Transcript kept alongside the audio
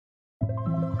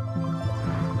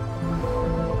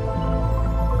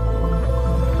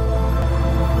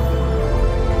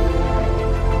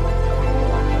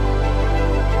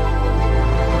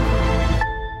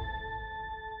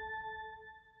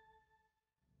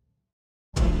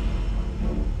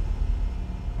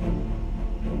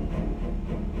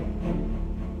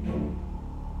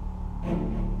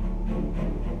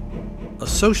A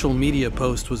social media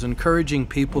post was encouraging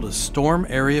people to storm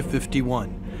Area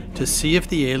 51 to see if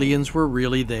the aliens were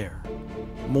really there.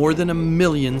 More than 1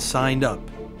 million signed up.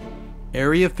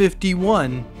 Area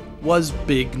 51 was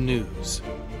big news.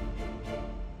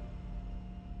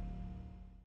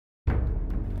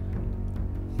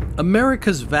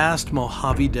 America's vast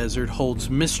Mojave Desert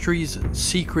holds mysteries and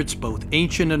secrets both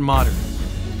ancient and modern.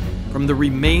 From the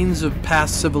remains of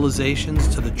past civilizations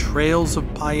to the trails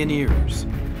of pioneers.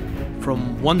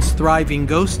 From once thriving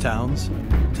ghost towns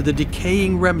to the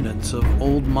decaying remnants of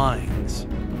old mines.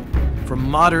 From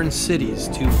modern cities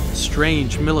to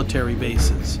strange military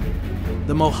bases.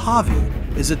 The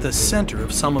Mojave is at the center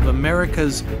of some of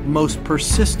America's most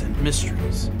persistent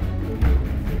mysteries.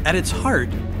 At its heart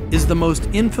is the most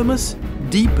infamous,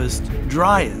 deepest,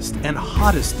 driest, and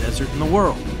hottest desert in the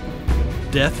world,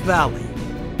 Death Valley.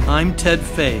 I'm Ted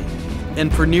Fay,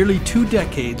 and for nearly 2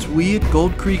 decades, we at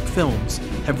Gold Creek Films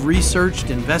have researched,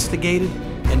 investigated,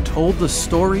 and told the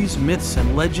stories, myths,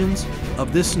 and legends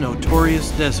of this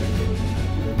notorious desert.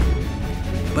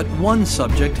 But one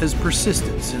subject has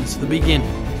persisted since the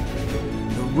beginning.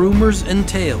 The rumors and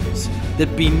tales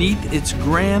that beneath its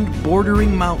grand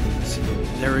bordering mountains,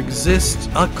 there exists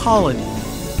a colony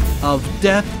of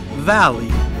Death Valley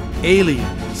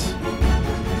aliens.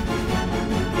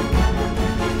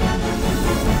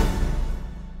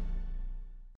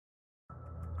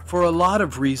 For a lot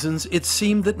of reasons, it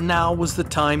seemed that now was the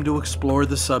time to explore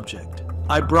the subject.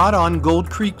 I brought on Gold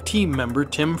Creek team member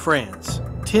Tim France.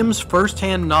 Tim's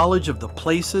first-hand knowledge of the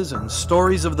places and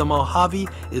stories of the Mojave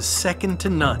is second to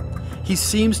none. He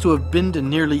seems to have been to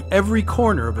nearly every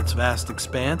corner of its vast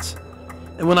expanse.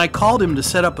 And when I called him to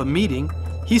set up a meeting,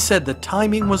 he said the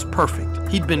timing was perfect.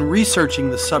 He'd been researching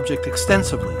the subject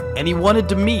extensively, and he wanted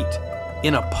to meet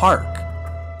in a park.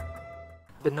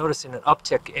 Been noticing an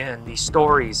uptick in these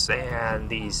stories and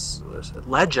these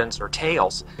legends or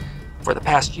tales for the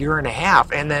past 1.5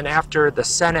 years. And then after the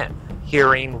Senate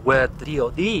hearing with the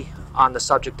DOD on the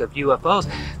subject of UFOs,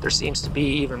 there seems to be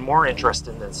even more interest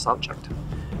in this subject.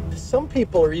 Some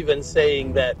people are even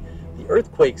saying that the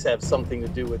earthquakes have something to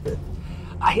do with it.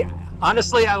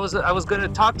 Honestly, I was going to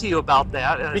talk to you about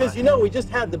that. Because, you know, we just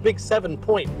had the big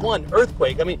 7.1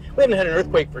 earthquake. I mean, we haven't had an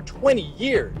earthquake for 20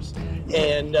 years.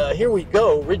 And here we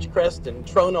go, Ridgecrest and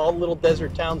Trona, all the little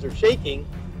desert towns are shaking.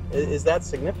 Is that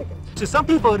significant? To some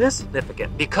people it is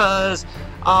significant because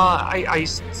I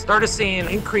started seeing an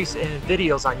increase in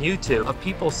videos on YouTube of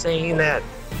people saying that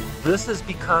this is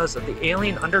because of the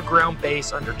alien underground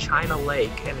base under China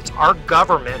Lake, and it's our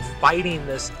government fighting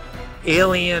this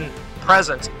alien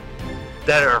presence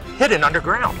that are hidden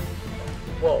underground.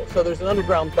 Whoa, so there's an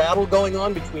underground battle going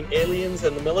on between aliens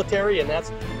and the military, and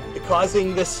that's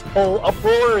causing this whole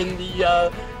uproar in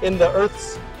the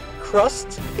Earth's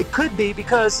crust? It could be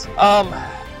because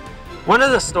one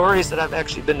of the stories that I've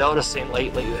actually been noticing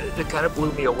lately that kind of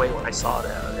blew me away when I saw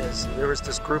that is there was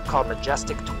this group called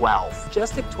Majestic 12.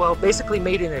 Majestic 12 basically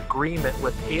made an agreement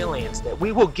with aliens that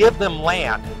we will give them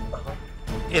land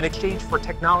in exchange for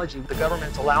technology. The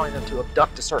government's allowing them to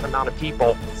abduct a certain amount of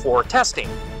people for testing.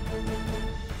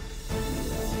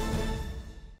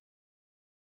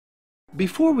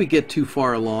 Before we get too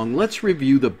far along, let's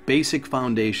review the basic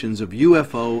foundations of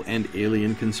UFO and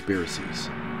alien conspiracies.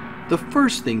 The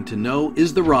first thing to know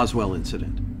is the Roswell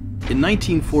incident. In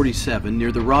 1947,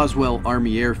 near the Roswell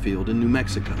Army Airfield in New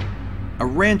Mexico, a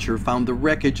rancher found the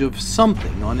wreckage of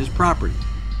something on his property.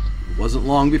 It wasn't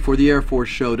long before the Air Force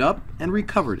showed up and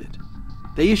recovered it.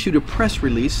 They issued a press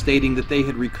release stating that they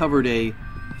had recovered a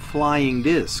flying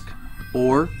disc,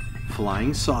 or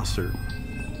flying saucer.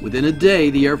 Within a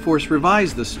day, the Air Force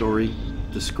revised the story,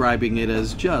 describing it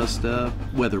as just a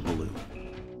weather balloon.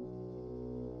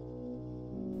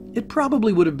 It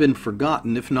probably would have been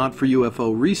forgotten if not for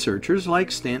UFO researchers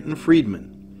like Stanton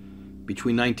Friedman.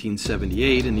 Between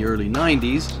 1978 and the early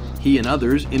 90s, he and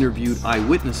others interviewed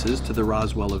eyewitnesses to the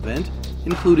Roswell event,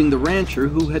 including the rancher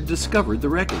who had discovered the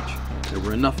wreckage. There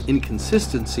were enough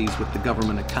inconsistencies with the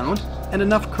government account and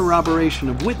enough corroboration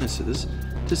of witnesses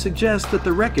to suggest that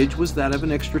the wreckage was that of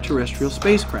an extraterrestrial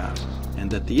spacecraft, and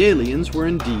that the aliens were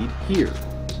indeed here.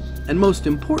 And most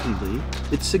importantly,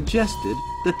 it suggested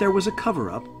that there was a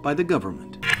cover-up by the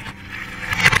government.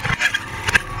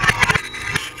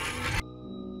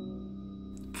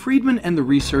 Friedman and the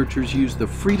researchers used the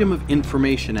Freedom of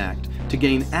Information Act to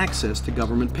gain access to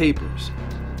government papers.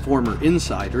 Former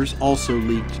insiders also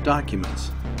leaked documents.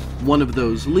 One of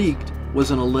those leaked was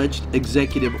an alleged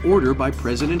executive order by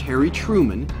President Harry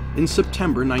Truman in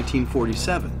September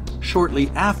 1947, shortly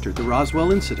after the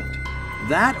Roswell incident.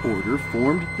 That order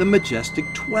formed the Majestic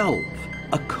 12,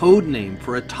 a code name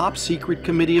for a top-secret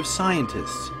committee of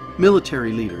scientists,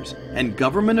 military leaders, and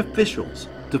government officials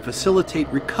to facilitate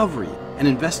recovery and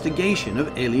investigation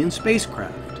of alien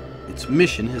spacecraft. Its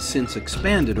mission has since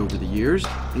expanded over the years,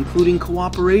 including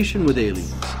cooperation with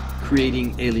aliens,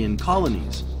 creating alien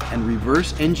colonies, and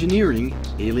reverse engineering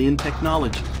alien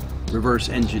technology. Reverse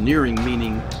engineering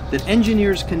meaning that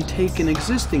engineers can take an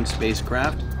existing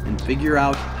spacecraft and figure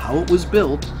out how it was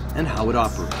built and how it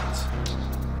operates.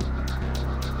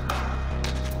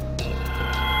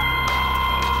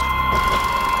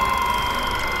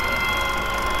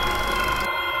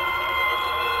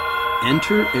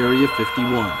 Enter Area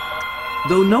 51.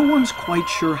 Though no one's quite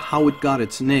sure how it got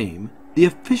its name, the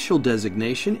official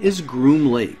designation is Groom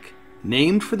Lake,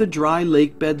 named for the dry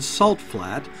lakebed salt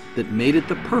flat that made it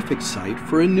the perfect site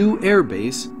for a new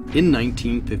airbase in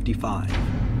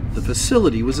 1955. The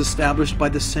facility was established by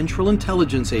the Central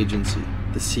Intelligence Agency,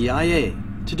 the CIA,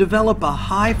 to develop a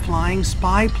high-flying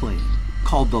spy plane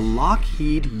called the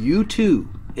Lockheed U-2,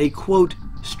 a, quote,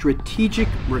 strategic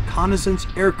reconnaissance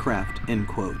aircraft, end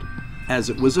quote, as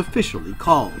it was officially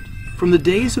called. From the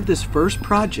days of this first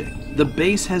project, the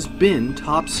base has been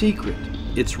top secret.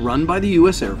 It's run by the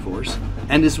U.S. Air Force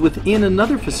and is within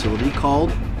another facility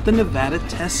called the Nevada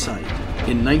Test Site.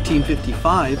 In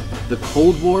 1955, the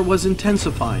Cold War was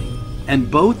intensifying,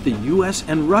 and both the U.S.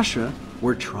 and Russia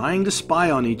were trying to spy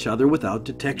on each other without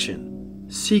detection.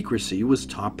 Secrecy was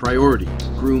top priority.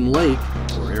 Groom Lake,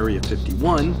 or Area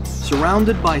 51,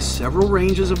 surrounded by several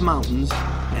ranges of mountains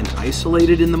and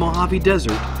isolated in the Mojave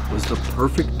Desert, was the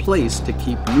perfect place to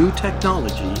keep new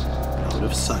technology out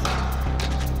of sight.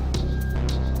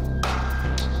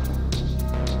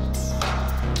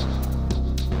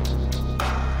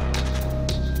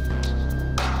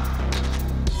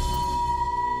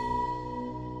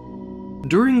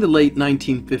 During the late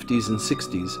 1950s and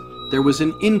 60s, there was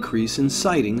an increase in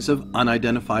sightings of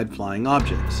unidentified flying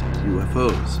objects,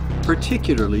 UFOs,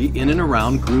 particularly in and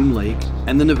around Groom Lake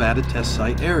and the Nevada Test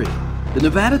Site area. The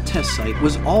Nevada Test Site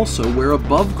was also where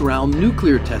above-ground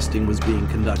nuclear testing was being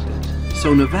conducted,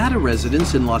 so Nevada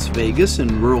residents in Las Vegas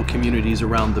and rural communities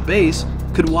around the base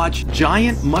could watch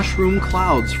giant mushroom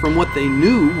clouds from what they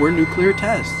knew were nuclear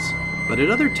tests. But at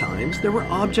other times, there were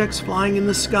objects flying in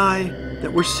the sky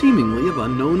that were seemingly of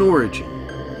unknown origin,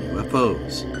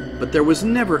 UFOs. But there was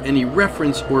never any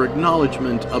reference or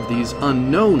acknowledgement of these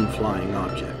unknown flying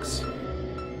objects.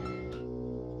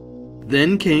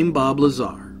 Then came Bob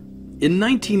Lazar. In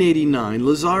 1989,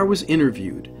 Lazar was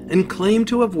interviewed and claimed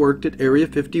to have worked at Area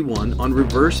 51 on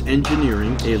reverse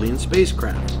engineering alien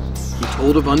spacecraft. He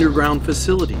told of underground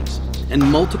facilities and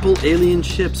multiple alien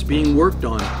ships being worked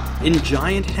on in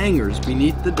giant hangars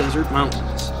beneath the desert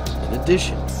mountains. In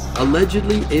addition,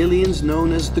 allegedly aliens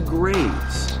known as the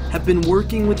Greys have been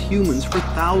working with humans for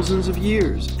thousands of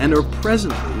years and are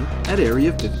presently at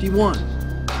Area 51.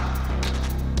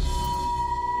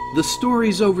 The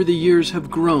stories over the years have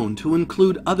grown to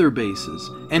include other bases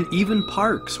and even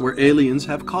parks where aliens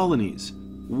have colonies.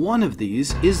 One of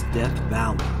these is Death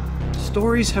Valley.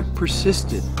 Stories have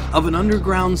persisted of an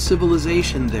underground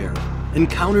civilization there,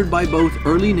 encountered by both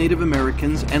early Native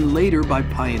Americans and later by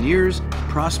pioneers,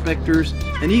 prospectors,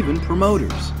 and even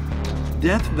promoters.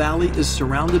 Death Valley is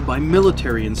surrounded by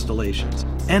military installations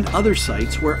and other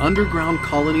sites where underground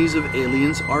colonies of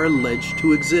aliens are alleged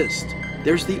to exist.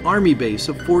 There's the Army base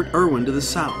of Fort Irwin to the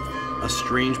south, a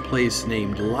strange place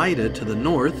named Lida to the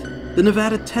north, the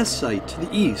Nevada Test Site to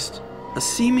the east, a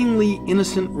seemingly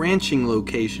innocent ranching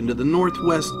location to the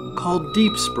northwest called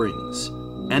Deep Springs,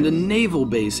 and a naval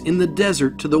base in the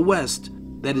desert to the west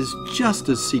that is just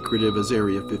as secretive as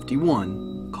Area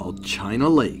 51, called China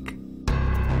Lake.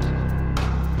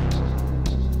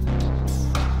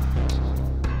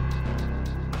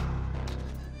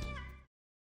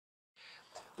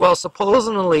 Well,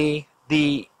 supposedly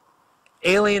the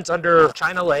aliens under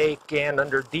China Lake and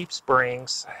under Deep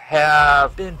Springs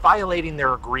have been violating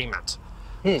their agreement.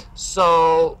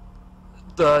 So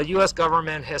the U.S.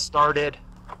 government has started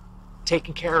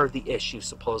taking care of the issue,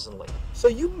 supposedly. So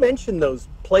you mentioned those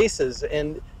places,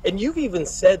 and you've even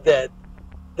said that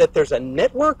there's a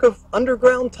network of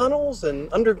underground tunnels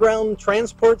and underground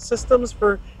transport systems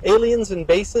for aliens and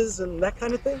bases and that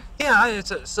kind of thing? Yeah,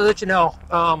 so that you know,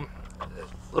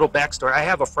 little backstory. I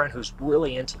have a friend who's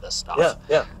really into this stuff.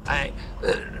 Yeah.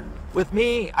 With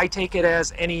me, I take it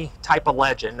as any type of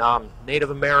legend,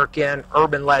 Native American,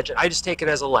 urban legend. I just take it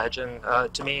as a legend.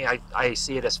 To me, I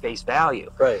see it as face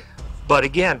value. Right. But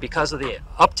again, because of the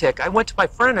uptick, I went to my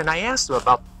friend and I asked him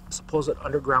about supposed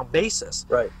underground bases.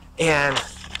 Right. And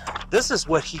this is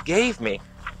what he gave me.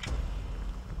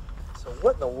 So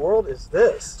what in the world is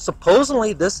this?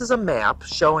 Supposedly, this is a map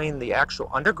showing the actual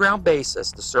underground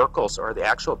bases. The circles are the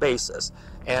actual bases,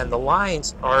 and the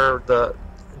lines are the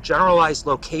generalized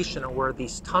location of where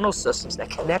these tunnel systems that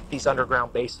connect these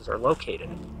underground bases are located.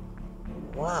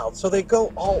 Wow, so they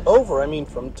go all over. I mean,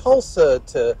 from Tulsa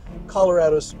to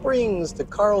Colorado Springs to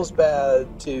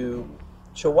Carlsbad to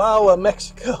Chihuahua,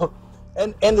 Mexico.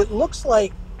 And it looks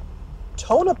like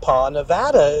Tonopah,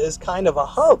 Nevada is kind of a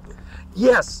hub.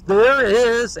 Yes, there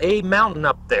is a mountain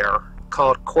up there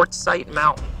called Quartzsite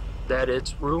Mountain that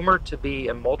it's rumored to be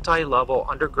a multi-level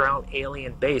underground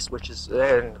alien base, which is,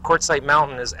 and Quartzsite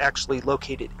Mountain is actually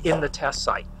located in the test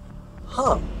site.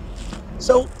 Huh.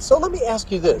 So let me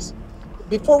ask you this.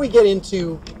 Before we get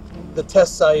into the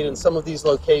test site and some of these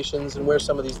locations and where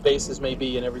some of these bases may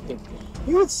be and everything,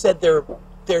 you had said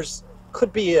there's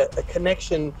could be a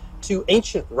connection to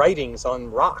ancient writings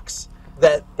on rocks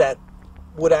that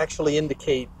would actually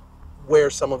indicate where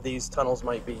some of these tunnels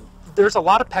might be. There's a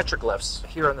lot of petroglyphs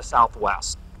here in the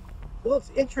Southwest. Well, it's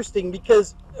interesting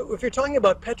because if you're talking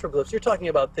about petroglyphs, you're talking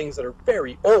about things that are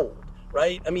very old,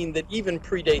 right? I mean, that even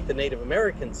predate the Native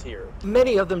Americans here.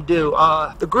 Many of them do.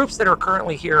 The groups that are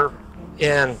currently here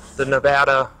in the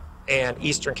Nevada and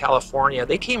Eastern California,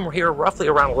 they came here roughly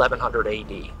around 1100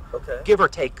 AD. Okay. Give or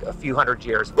take a few hundred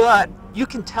years. But you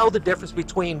can tell the difference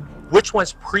between which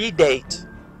ones predate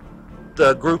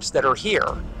the groups that are here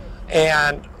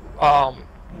and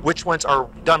which ones are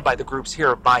done by the groups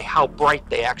here by how bright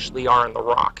they actually are in the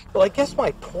rock. Well, I guess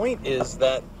my point is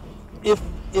that if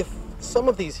some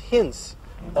of these hints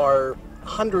are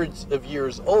hundreds of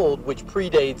years old, which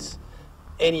predates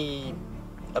any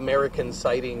American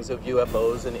sightings of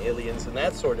UFOs and aliens and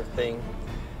that sort of thing,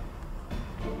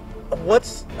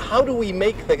 how do we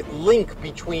make the link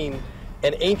between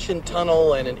an ancient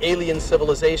tunnel and an alien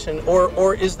civilization,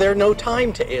 or is there no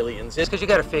time to aliens? It's because you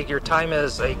got to figure time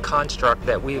is a construct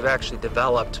that we've actually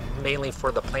developed mainly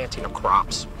for the planting of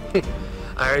crops.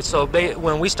 All right, so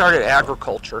when we started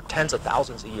agriculture tens of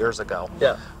thousands of years ago,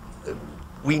 yeah,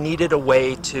 we needed a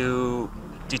way to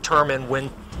determine when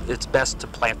it's best to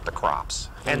plant the crops,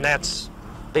 and that's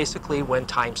basically when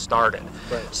time started.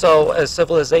 Right. So a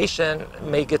civilization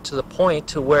may get to the point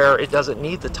to where it doesn't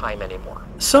need the time anymore.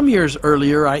 Some years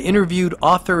earlier, I interviewed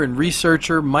author and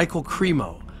researcher Michael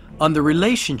Cremo on the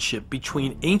relationship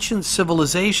between ancient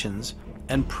civilizations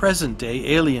and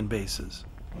present-day alien bases.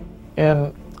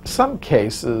 In some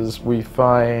cases, we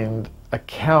find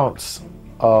accounts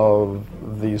of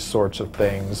these sorts of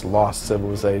things, lost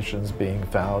civilizations being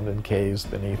found in caves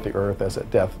beneath the earth as at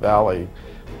Death Valley,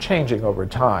 changing over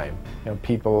time. You know,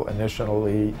 people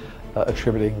initially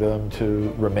attributing them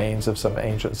to remains of some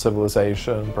ancient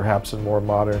civilization, perhaps in more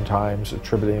modern times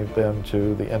attributing them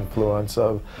to the influence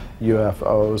of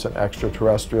UFOs and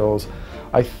extraterrestrials.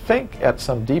 I think at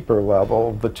some deeper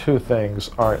level, the two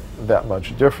things aren't that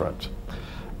much different.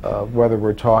 Whether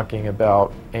we're talking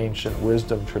about ancient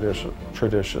wisdom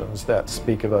traditions that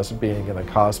speak of us being in a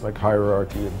cosmic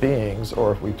hierarchy of beings,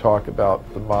 or if we talk about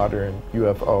the modern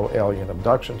UFO alien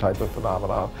abduction type of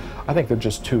phenomenon, I think they're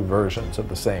just two versions of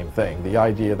the same thing. The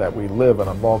idea that we live in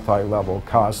a multi-level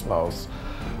cosmos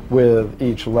with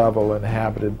each level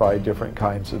inhabited by different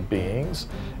kinds of beings,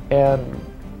 and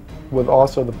with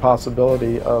also the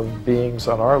possibility of beings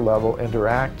on our level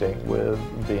interacting with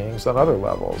beings on other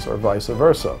levels, or vice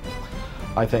versa.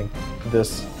 I think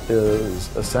this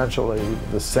is essentially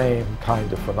the same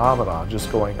kind of phenomenon,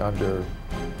 just going under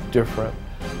different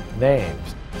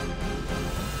names.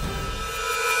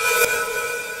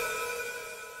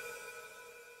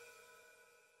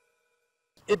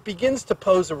 It begins to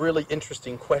pose a really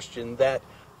interesting question that,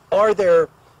 are there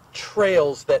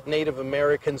trails that Native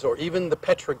Americans or even the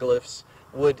petroglyphs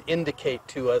would indicate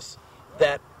to us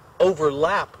that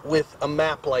overlap with a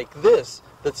map like this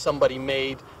that somebody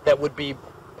made that would be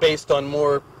based on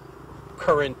more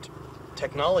current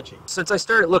technology? Since I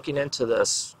started looking into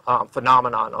this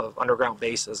phenomenon of underground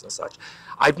bases and such,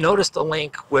 I've noticed a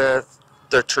link with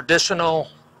the traditional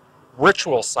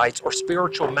ritual sites or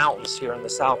spiritual mountains here in the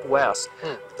Southwest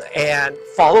and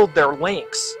followed their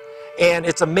links. And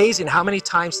it's amazing how many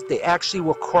times they actually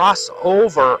will cross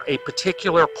over a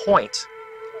particular point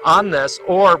on this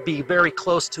or be very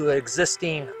close to an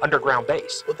existing underground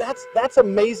base. Well, that's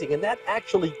amazing, and that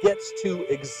actually gets to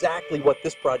exactly what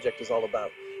this project is all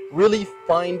about. Really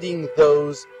finding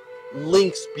those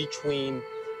links between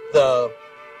the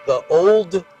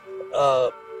old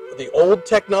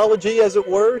technology, as it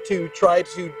were, to try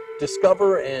to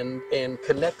discover and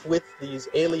connect with these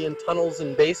alien tunnels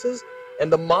and bases,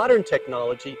 and the modern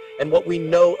technology and what we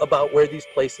know about where these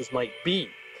places might be.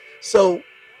 So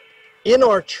in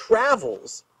our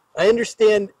travels, I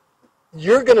understand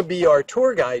you're going to be our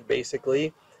tour guide,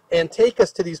 basically, and take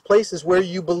us to these places where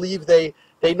you believe they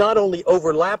not only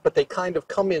overlap, but they kind of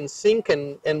come in sync,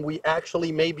 and we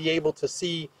actually may be able to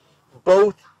see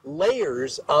both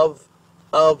layers of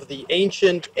the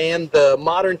ancient and the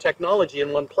modern technology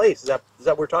in one place. Is that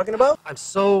what we're talking about? I'm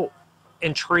so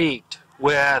intrigued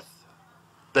with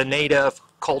the native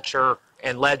culture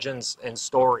and legends and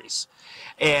stories,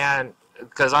 and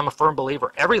because I'm a firm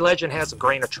believer, every legend has a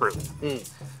grain of truth.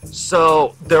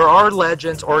 So there are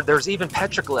legends, or there's even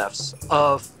petroglyphs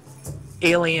of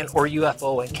alien or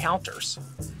UFO encounters,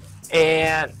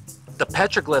 and the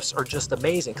petroglyphs are just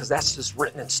amazing because that's just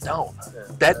written in stone.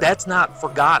 That's not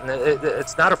forgotten.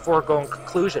 It's not a foregone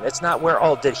conclusion. It's not where,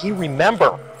 oh, did he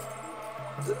remember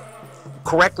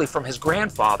correctly from his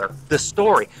grandfather the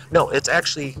story? No, it's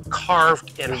actually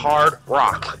carved in hard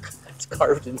rock. It's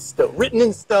carved in stone, written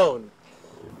in stone.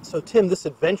 So Tim, this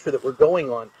adventure that we're going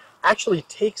on actually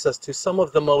takes us to some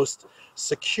of the most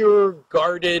secure,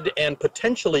 guarded, and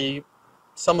potentially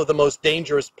some of the most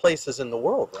dangerous places in the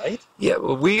world, right? Yeah,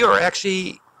 we are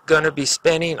actually going to be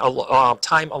spending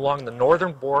time along the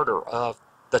northern border of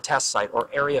the test site, or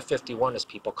Area 51 as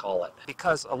people call it,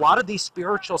 because a lot of these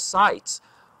spiritual sites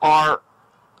are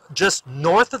just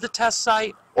north of the test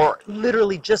site or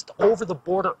literally just over the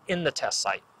border in the test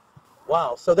site.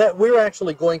 Wow, so that we're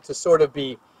actually going to sort of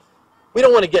be, we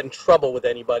don't want to get in trouble with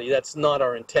anybody. That's not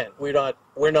our intent. We're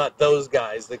not those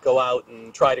guys that go out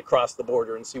and try to cross the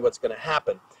border and see what's going to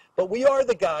happen. But we are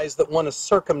the guys that want to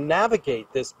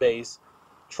circumnavigate this base,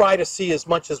 try to see as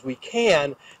much as we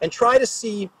can, and try to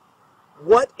see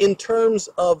what, in terms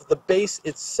of the base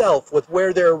itself, with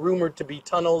where there are rumored to be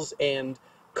tunnels and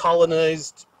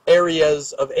colonized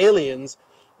areas of aliens,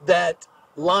 that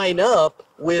line up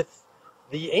with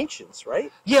the ancients, right?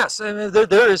 Yes, and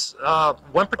there is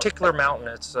one particular mountain.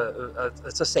 It's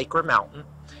a sacred mountain,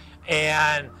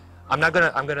 and I'm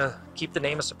gonna keep the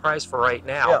name a surprise for right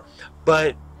now. Yeah.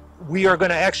 But we are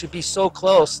gonna actually be so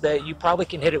close that you probably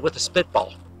can hit it with a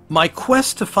spitball. My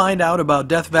quest to find out about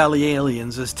Death Valley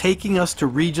aliens is taking us to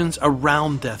regions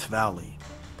around Death Valley.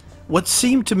 What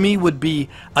seemed to me would be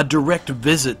a direct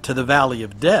visit to the Valley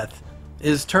of Death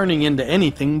is turning into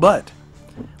anything but.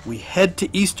 We head to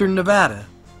eastern Nevada,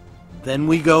 then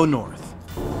we go north.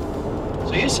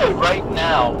 So you say right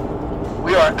now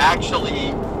we are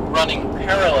actually running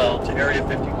parallel to Area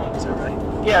 51, is that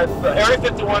right? Yeah, Area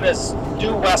 51 is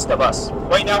due west of us.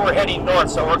 Right now we're heading north,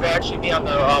 so we're going to actually be on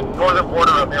the northern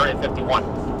border of Area 51.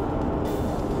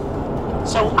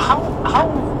 So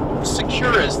how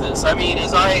secure is this? I mean,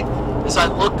 as I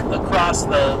look across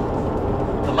the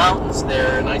mountains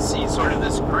there, and I see sort of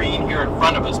this green here in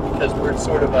front of us, because we're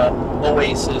sort of a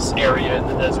oasis area in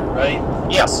the desert, right?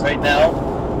 Yes. Right now?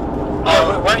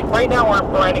 Right now we're in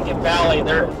Brannigan Valley.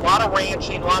 There a lot of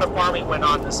ranching, a lot of farming went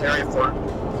on in this area for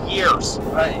years.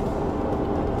 Right.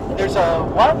 There's a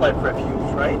wildlife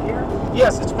refuge right here?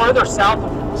 Yes, it's further south.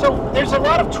 So there's a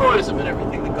lot of tourism and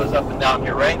everything that goes up and down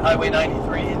here, right? Highway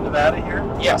 93 in Nevada here?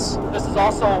 Yes. This is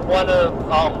also one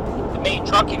of the main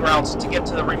trucking routes to get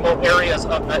to the remote areas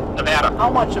of Nevada. How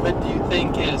much of it do you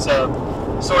think is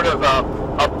sort of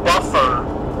a buffer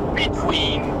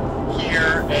between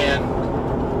here and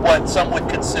what some would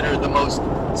consider the most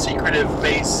secretive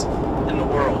base in the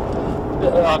world?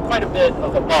 Quite a bit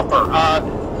of a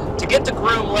buffer. To get to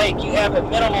Groom Lake, you have a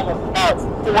minimum of about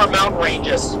 4 mountain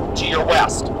ranges to your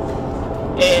west.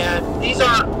 And these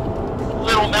are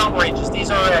little mountain ranges.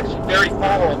 These are actually very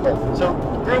vulnerable. So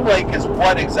Groom Lake is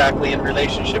what exactly in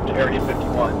relationship to Area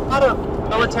 51? A lot of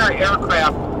military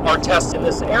aircraft are tested in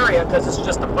this area because it's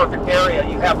just a perfect area.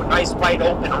 You have a nice wide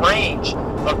open range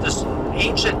of this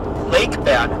ancient lake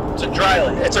bed. It's a dry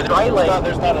lake. It's a dry lake.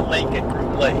 There's not a lake at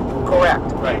Groom Lake.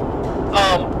 Correct. Right.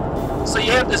 So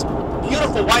you have this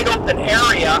beautiful wide open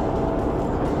area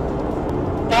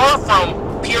far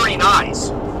from peering eyes.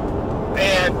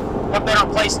 And what better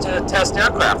place to test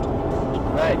aircraft?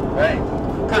 Right, right.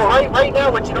 Because right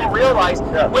now, what you don't realize,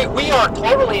 we are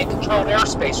totally in controlled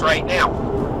airspace right now.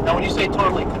 Now, when you say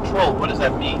totally controlled, what does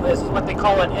that mean? This is what they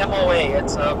call an MOA.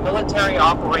 It's a military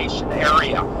operation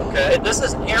area. Okay. And this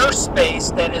is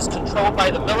airspace that is controlled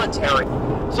by the military.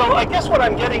 So I guess what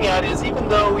I'm getting at is, even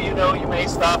though, you know, you may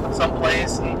stop at some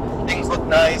place and things look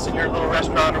nice in your little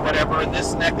restaurant or whatever in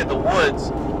this neck of the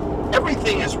woods,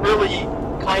 everything is really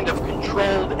kind of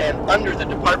controlled and under the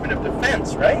Department of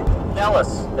Defense, right?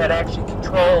 Nellis that actually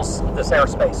controls this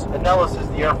airspace. And Nellis is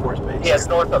the Air Force base. Yes,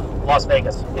 north of Las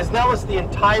Vegas. Is Nellis the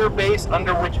entire base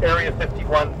under which Area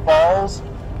 51 falls,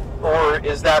 or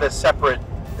is that a separate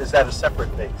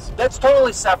base? That's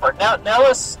totally separate. Now,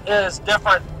 Nellis is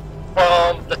different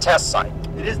from the test site.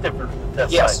 It is different from the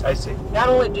test Yes. site. I see. Not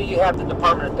only do you have the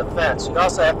Department of Defense, you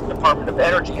also have the Department of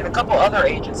Energy and a couple other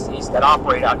agencies that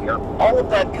operate out here. All of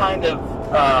that kind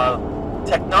of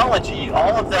technology,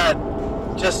 all of that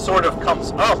just sort of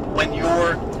comes up when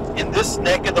you're in this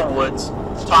neck of the woods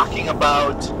talking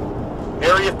about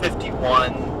Area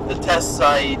 51, the test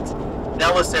site,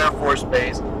 Nellis Air Force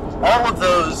Base, all of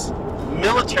those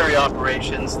military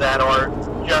operations that are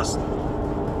just,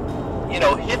 you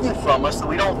know, hidden from us that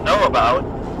we don't know about,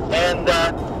 and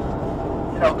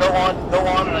you know, go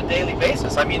on a daily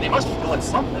basis. I mean, they must be doing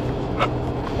something.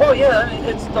 Well, yeah,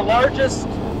 it's the largest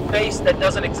base that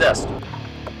doesn't exist.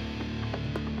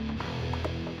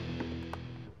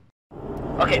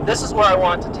 Okay, this is where I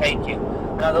want to take you.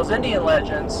 Now, those Indian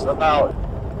legends about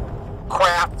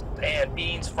craft and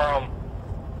beings from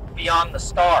beyond the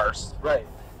stars, Right.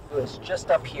 was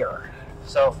just up here.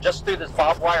 So, just through this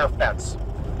barbed wire fence.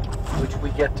 Which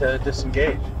we get to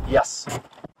disengage. Yes.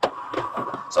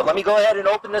 So let me go ahead and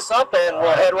open this up and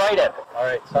we'll head right in. All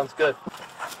right, sounds good.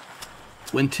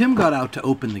 When Tim got out to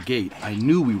open the gate, I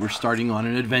knew we were starting on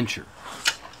an adventure.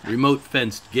 Remote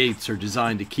fenced gates are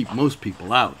designed to keep most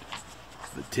people out.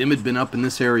 But Tim had been up in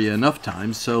this area enough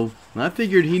times, so I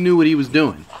figured he knew what he was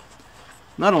doing.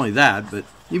 Not only that, but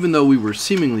even though we were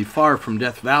seemingly far from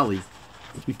Death Valley,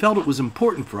 we felt it was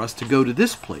important for us to go to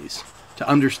this place to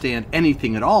understand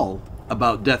anything at all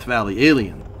about Death Valley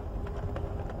alien.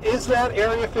 Is that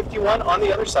Area 51 on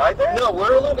the other side there? No,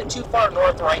 we're a little bit too far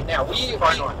north right now.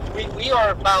 We are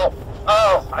about,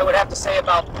 I would have to say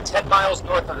about 10 miles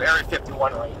north of Area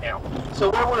 51 right now.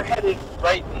 So where we're headed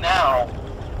right now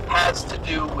has to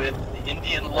do with the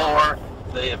Indian lore,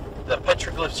 the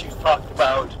petroglyphs you talked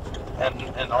about,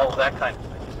 and all of that kind of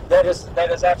thing.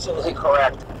 That is absolutely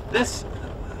correct. This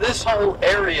whole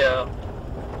area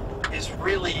is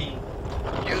really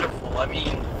beautiful. I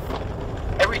mean,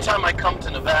 every time I come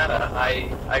to Nevada,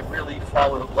 I really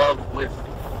fall in love with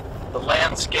the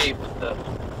landscape,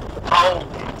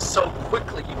 how so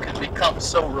quickly you can become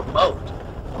so remote.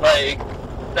 Like,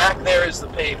 back there is the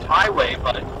paved highway,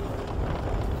 but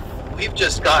we've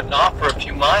just gotten off for a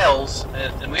few miles,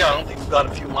 and I don't think we've got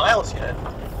a few miles yet.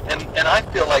 And I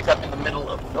feel like I'm in the middle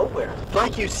of nowhere.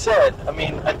 Like you said, I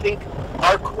mean, I think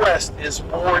our quest is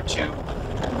more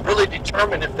to really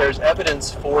determine if there's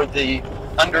evidence for the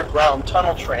underground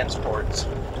tunnel transports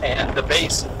and the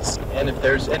bases, and if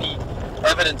there's any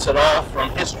evidence at all from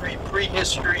history,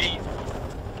 prehistory,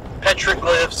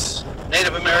 petroglyphs,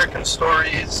 Native American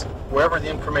stories, wherever the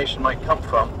information might come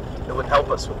from, that would help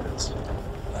us with this.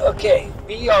 Okay,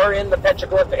 we are in the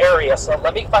petroglyph area, so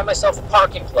let me find myself a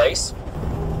parking place.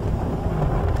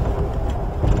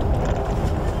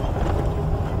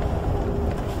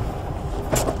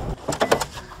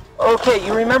 Okay,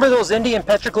 you remember those Indian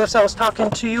petroglyphs I was talking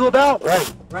to you about?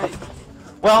 Right.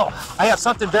 Well, I have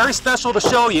something very special to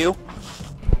show you.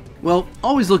 Well,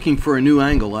 always looking for a new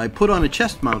angle, I put on a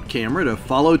chest mount camera to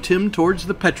follow Tim towards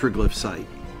the petroglyph site.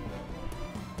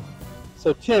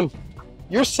 So Tim,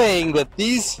 you're saying that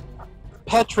these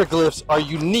petroglyphs are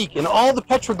unique, and all the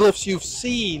petroglyphs you've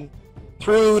seen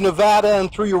through Nevada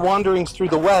and through your wanderings through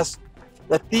the West,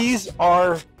 that these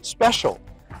are special.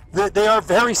 They are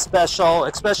very special,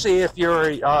 especially if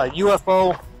you're a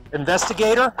UFO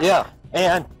investigator. Yeah.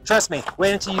 And trust me,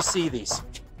 wait until you see these.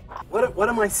 What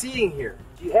am I seeing here?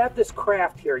 You have this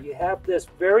craft here. You have this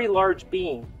very large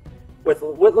being with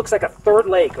what looks like a third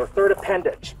leg or third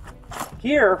appendage.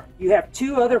 Here, you have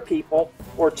two other people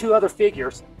or two other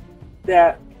figures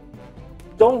that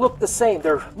don't look the same.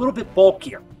 They're a little bit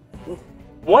bulkier.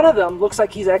 One of them looks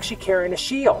like he's actually carrying a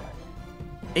shield.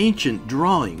 Ancient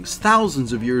drawings,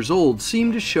 thousands of years old,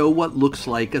 seem to show what looks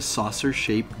like a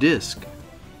saucer-shaped disc.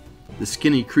 The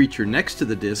skinny creature next to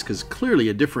the disc is clearly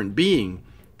a different being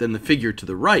than the figure to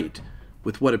the right,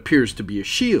 with what appears to be a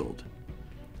shield.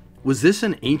 Was this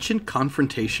an ancient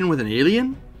confrontation with an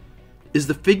alien? Is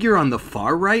the figure on the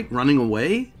far right running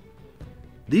away?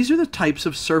 These are the types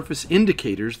of surface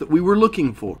indicators that we were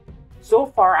looking for. So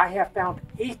far, I have found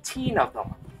 18 of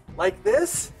them. Like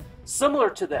this? Similar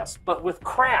to this, but with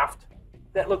craft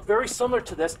that look very similar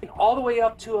to this, all the way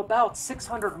up to about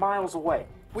 600 miles away.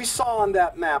 We saw on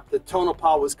that map that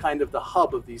Tonopah was kind of the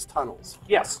hub of these tunnels.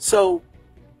 Yes. So,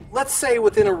 let's say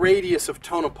within a radius of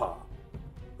Tonopah,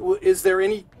 is there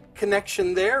any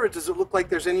connection there, or does it look like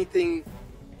there's anything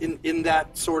in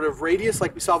that sort of radius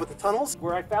like we saw with the tunnels?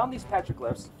 Where I found these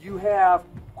petroglyphs, you have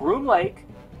Groom Lake,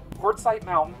 Quartzsite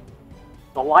Mountain,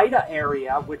 the Lida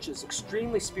area, which is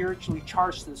extremely spiritually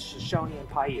charged to the Shoshone and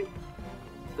Paiute,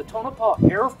 the Tonopah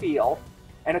airfield,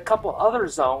 and a couple other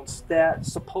zones that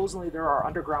supposedly there are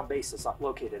underground bases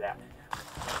located at.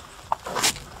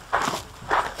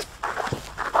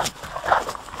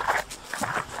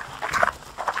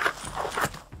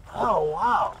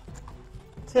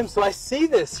 Tim, so I see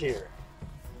this here.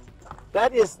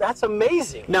 That's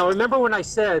amazing. Now, remember when I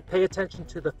said pay attention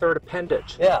to the third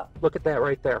appendage? Yeah. Look at that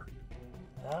right there.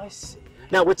 I see.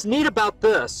 Now, what's neat about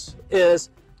this is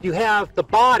you have the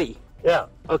body, Yeah.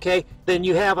 okay? Then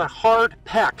you have a hard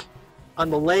pec on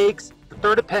the legs, the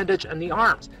third appendage, and the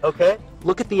arms. Okay.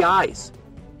 Look at the eyes.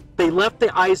 They left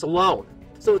the eyes alone.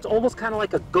 So it's almost kind of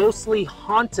like a ghostly,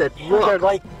 haunted look. They're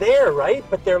like there, right?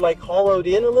 But they're like hollowed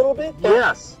in a little bit?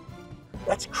 Yes.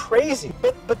 That's crazy.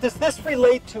 But does this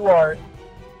relate to our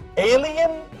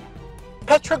alien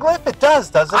petroglyph? It does,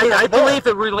 doesn't it? I believe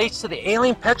it relates to the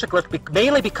alien petroglyph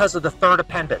mainly because of the third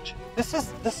appendage. This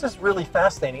is really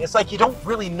fascinating. It's like you don't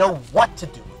really know what to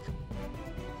do with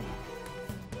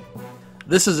it.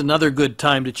 This is another good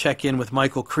time to check in with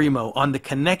Michael Cremo on the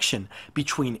connection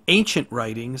between ancient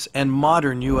writings and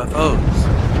modern UFOs.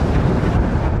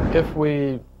 If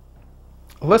we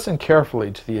listen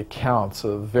carefully to the accounts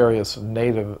of various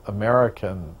Native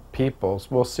American peoples,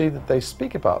 we'll see that they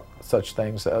speak about such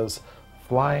things as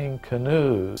flying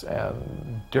canoes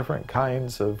and different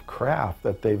kinds of craft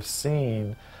that they've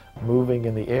seen moving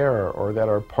in the air or that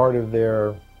are part of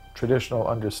their traditional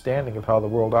understanding of how the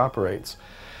world operates.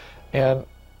 And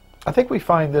I think we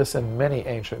find this in many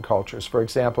ancient cultures. For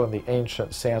example, in the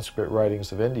ancient Sanskrit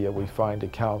writings of India, we find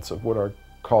accounts of what are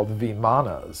called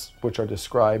vimanas, which are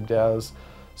described as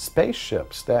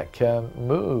spaceships that can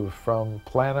move from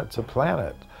planet to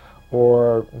planet.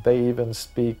 Or they even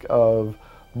speak of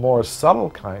more subtle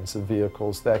kinds of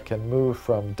vehicles that can move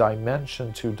from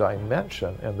dimension to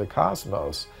dimension in the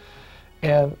cosmos.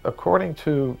 And according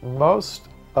to most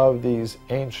of these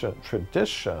ancient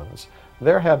traditions,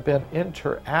 there have been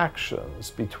interactions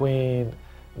between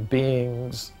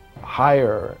beings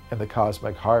higher in the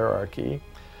cosmic hierarchy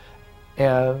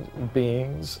and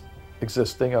beings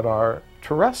existing at our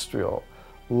terrestrial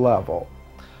level.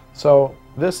 So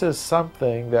this is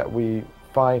something that we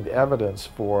find evidence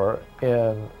for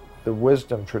in the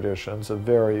wisdom traditions of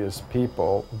various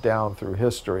people down through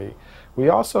history. We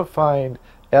also find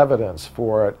evidence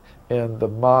for it in the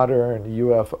modern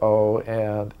UFO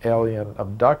and alien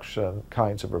abduction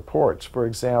kinds of reports. For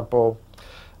example,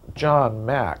 John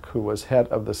Mack, who was head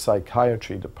of the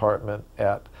psychiatry department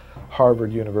at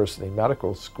Harvard University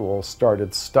Medical School,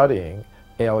 started studying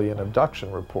alien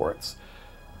abduction reports.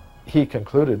 He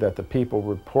concluded that the people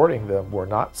reporting them were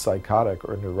not psychotic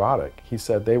or neurotic. He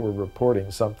said they were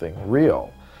reporting something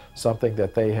real, something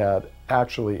that they had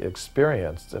actually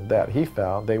experienced, and that he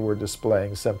found they were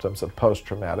displaying symptoms of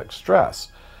post-traumatic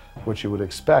stress, which you would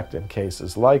expect in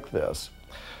cases like this.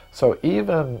 So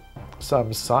even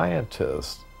some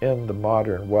scientists in the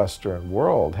modern Western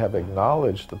world have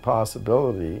acknowledged the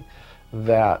possibility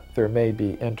that there may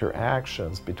be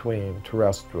interactions between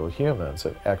terrestrial humans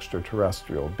and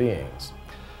extraterrestrial beings.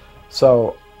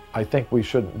 So I think we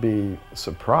shouldn't be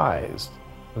surprised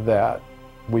that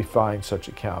we find such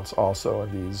accounts also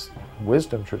in these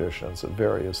wisdom traditions of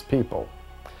various people.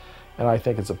 And I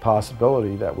think it's a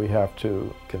possibility that we have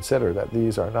to consider that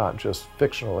these are not just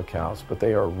fictional accounts, but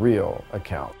they are real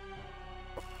accounts.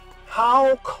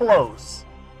 How close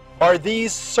are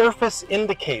these surface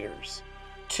indicators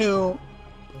to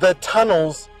the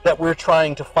tunnels that we're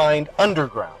trying to find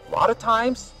underground? A lot of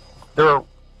times they're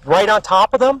right on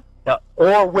top of them, Yeah.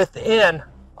 or within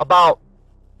about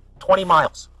 20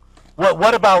 miles.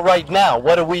 What about right now?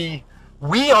 What do we...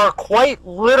 We are quite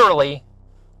literally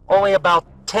only about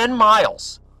 10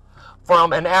 miles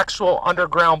from an actual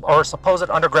underground or supposed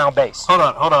underground base. Hold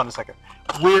on a second.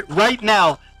 Right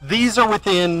now, these are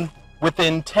within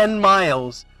 10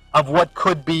 miles of what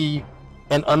could be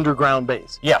an underground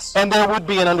base. Yes. And there would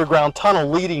be an underground tunnel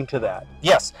leading to that.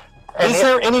 Yes. And Is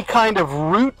there any kind of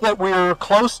route that we're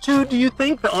close to, do you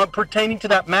think, pertaining to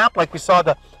that map? Like we saw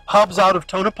the hubs out of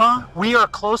Tonopah? We are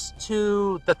close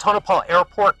to the Tonopah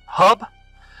Airport hub.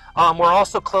 We're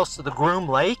also close to the Groom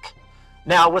Lake.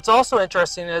 Now, what's also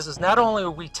interesting is not only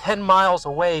are we 10 miles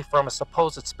away from a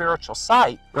supposed spiritual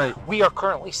site, Right. we are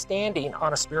currently standing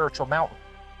on a spiritual mountain.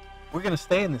 We're going to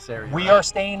stay in this area. We are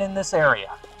staying in this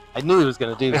area. I knew he was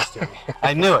going to do this to me.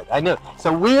 I knew it.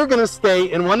 So we're going to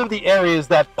stay in one of the areas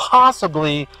that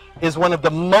possibly is one of the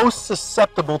most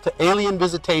susceptible to alien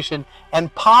visitation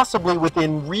and possibly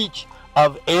within reach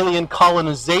of alien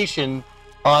colonization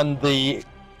on the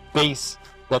base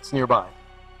that's nearby.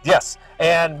 Yes,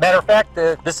 and matter of fact,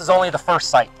 this is only the first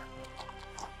site.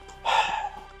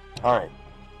 All right.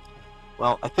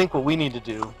 Well, I think what we need to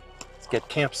do is get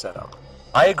camp set up.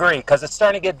 I agree, because it's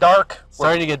starting to get dark. It's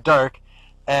starting to get dark,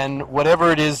 and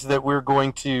whatever it is that we're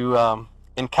going to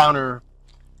encounter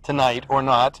tonight or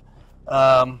not,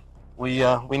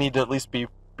 we need to at least be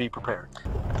prepared.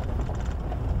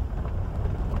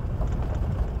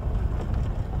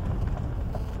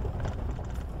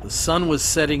 The sun was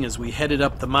setting as we headed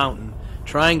up the mountain,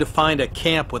 trying to find a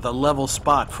camp with a level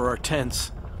spot for our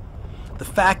tents. The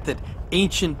fact that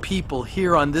ancient people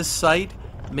here on this site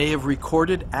may have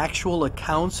recorded actual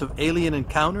accounts of alien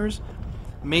encounters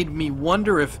made me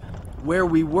wonder if where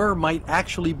we were might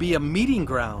actually be a meeting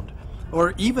ground,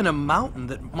 or even a mountain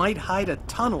that might hide a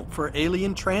tunnel for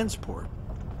alien transport.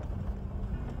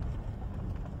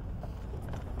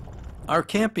 Our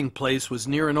camping place was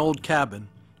near an old cabin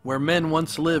where men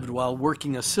once lived while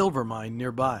working a silver mine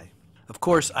nearby. Of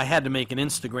course, I had to make an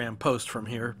Instagram post from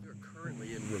here. We're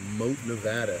currently in remote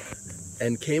Nevada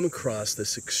and came across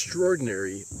this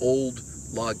extraordinary old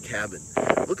log cabin.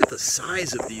 Look at the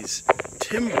size of these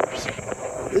timbers.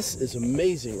 This is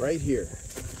amazing right here.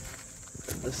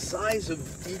 The size of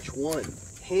each one,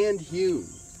 hand hewn.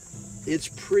 It's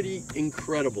pretty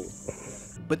incredible.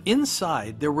 But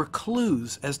inside there were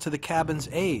clues as to the cabin's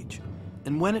age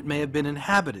and when it may have been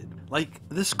inhabited, like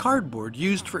this cardboard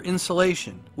used for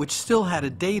insulation, which still had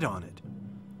a date on it.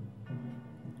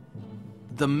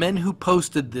 The men who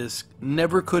posted this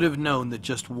never could have known that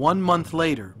just 1 month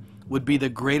later would be the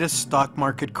greatest stock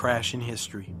market crash in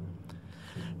history.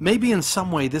 Maybe in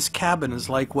some way this cabin is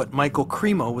like what Michael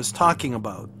Cremo was talking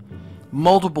about.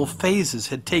 Multiple phases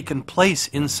had taken place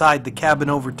inside the cabin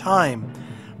over time,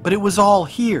 but it was all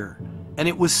here, and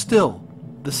it was still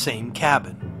the same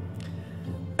cabin.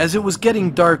 As it was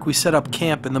getting dark, we set up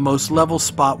camp in the most level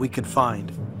spot we could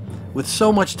find. With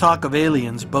so much talk of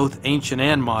aliens, both ancient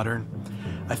and modern,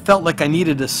 I felt like I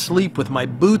needed to sleep with my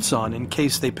boots on in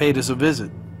case they paid us a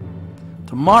visit.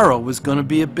 Tomorrow was going to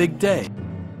be a big day.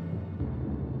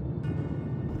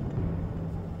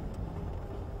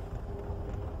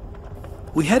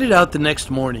 We headed out the next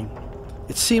morning.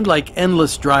 It seemed like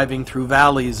endless driving through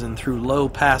valleys and through low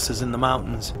passes in the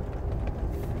mountains.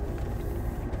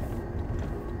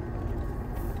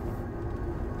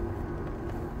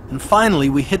 And finally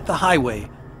we hit the highway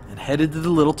and headed to the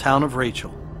little town of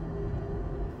Rachel.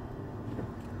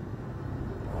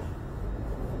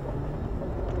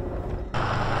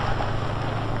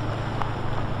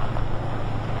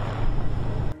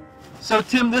 So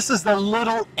Tim, this is the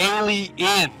Little Ailey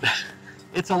Inn.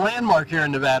 It's a landmark here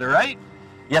in Nevada, right?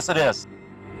 Yes, it is.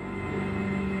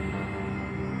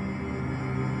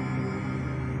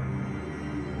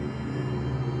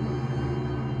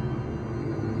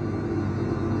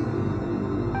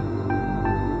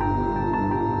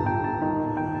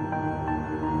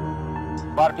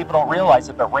 A lot of people don't realize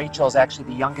it, but Rachel is actually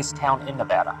the youngest town in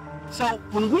Nevada. So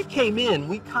when we came in,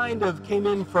 we kind of came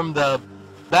in from the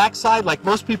backside, like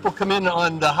most people come in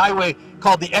on the highway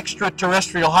called the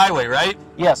Extraterrestrial Highway, right?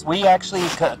 Yes, we actually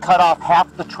cut off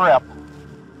half the trip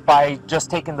by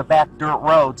just taking the back dirt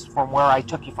roads from where I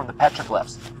took you from the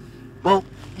petroglyphs. Well,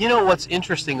 you know what's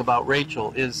interesting about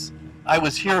Rachel is I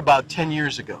was here about 10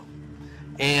 years ago,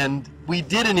 and we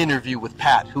did an interview with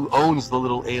Pat, who owns the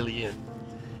Little Ailey Inn.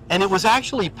 And it was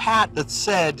actually Pat that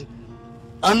said,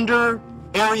 under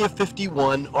Area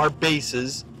 51 are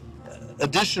bases,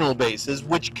 additional bases,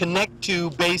 which connect to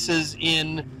bases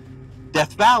in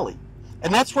Death Valley.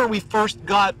 And that's where we first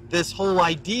got this whole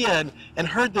idea and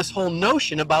heard this whole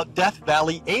notion about Death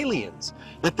Valley aliens,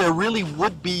 that there really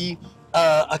would be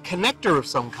a connector of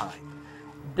some kind.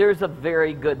 There's a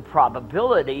very good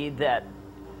probability that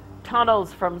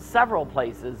tunnels from several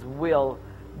places will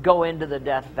go into the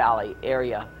Death Valley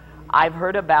area. I've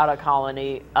heard about a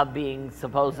colony of beings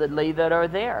supposedly that are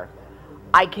there.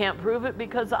 I can't prove it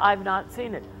because I've not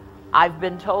seen it. I've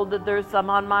been told that there's some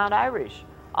on Mount Irish,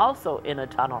 also in a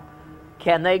tunnel.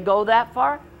 Can they go that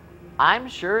far? I'm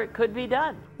sure it could be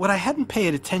done. What I hadn't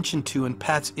paid attention to in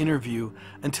Pat's interview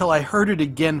until I heard it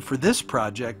again for this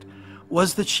project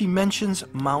was that she mentions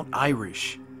Mount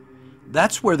Irish.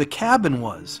 That's where the cabin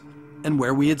was and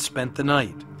where we had spent the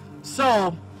night.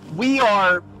 So we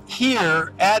are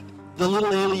here at the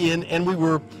Little Ailey Inn, and we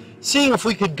were seeing if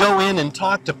we could go in and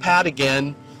talk to Pat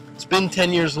again. It's been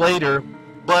 10 years later,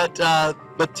 but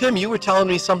Tim, you were telling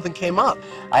me something came up.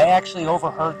 I actually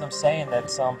overheard them saying that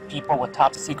some people with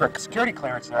top secret security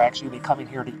clearance are actually be coming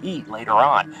here to eat later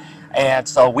on. And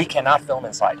so we cannot film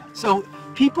inside. So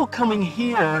people coming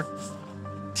here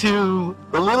to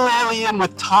the Little Ailey Inn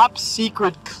with top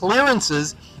secret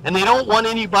clearances, and they don't want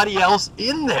anybody else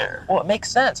in there. Well, it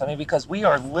makes sense. I mean, because we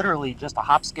are literally just a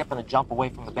hop, skip, and a jump away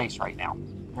from the base right now.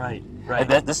 Right, right.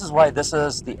 And this is why this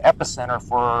is the epicenter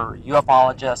for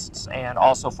ufologists and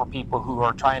also for people who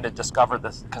are trying to discover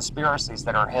the conspiracies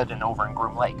that are hidden over in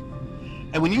Groom Lake.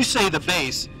 And when you say the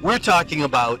base, we're talking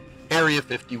about Area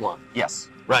 51. Yes.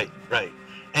 Right, right.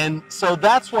 And so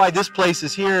that's why this place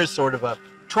is here, is sort of a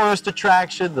tourist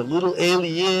attraction, the Little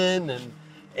Ailey Inn,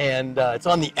 and it's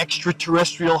on the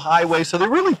extraterrestrial highway, so they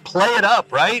really play it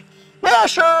up, right? Yeah,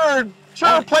 sure,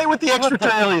 play with the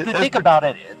extraterrestrial. Think about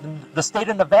it. The state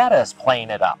of Nevada is playing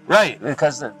it up. Right.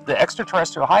 Because the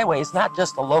extraterrestrial highway is not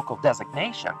just a local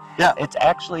designation. Yeah. It's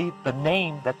actually the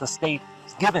name that the state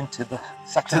has given to the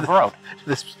section of road.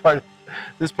 This part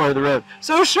of the road.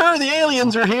 So sure, the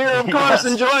aliens are here. Of course, Yes.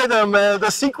 Enjoy them. The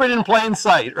secret in plain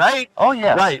sight, right? Oh,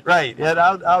 yes. Right. Yeah,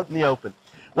 out in the open.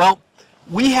 Well,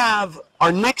 we have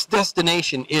our next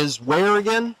destination is where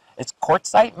again? It's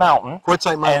Quartzsite Mountain.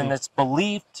 Quartzsite Mountain. And it's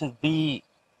believed to be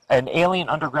an alien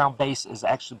underground base is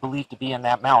actually believed to be in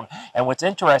that mountain. And what's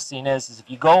interesting is if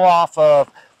you go off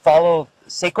of, follow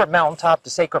Sacred Mountaintop to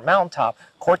Sacred Mountaintop,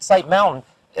 Quartzsite Mountain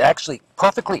actually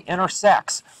perfectly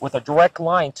intersects with a direct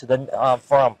line to the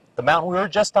from the mountain we were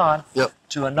just on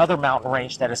to another mountain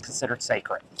range that is considered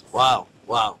sacred. Wow.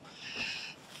 Well,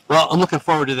 I'm looking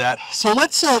forward to that. So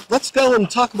let's go and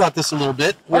talk about this a little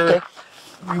bit. We're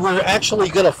actually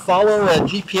going to follow a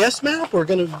GPS map. We're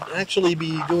going to actually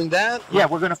be doing that. Yeah,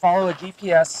 we're going to follow a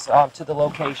GPS to the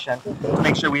location to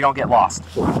make sure we don't get lost.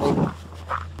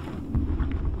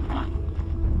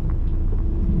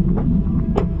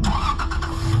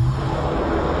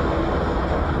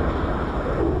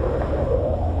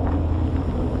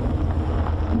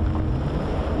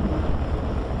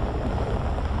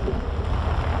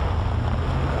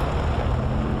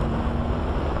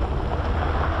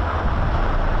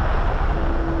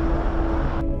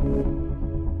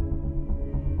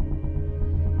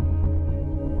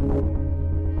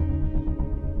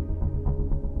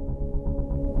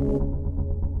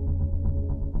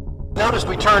 Noticed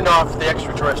we turned off the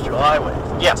extraterrestrial highway.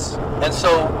 Yes. And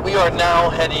so we are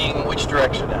now heading which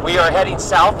direction now? We are heading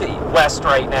southwest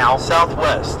right now.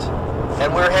 Southwest.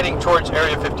 And we're heading towards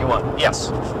Area 51. Yes.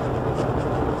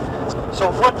 So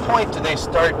at what point do you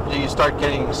start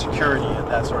getting security and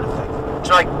that sort of thing? It's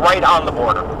like right on the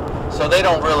border. So they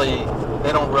don't really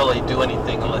do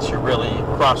anything unless you really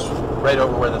cross right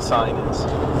over where the sign is.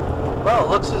 Well, it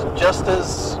looks just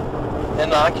as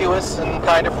innocuous and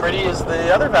kind of pretty as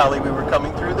the other valley we were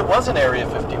coming through that was in Area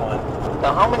 51.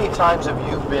 Now, how many times have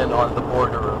you been on the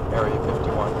border of Area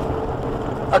 51?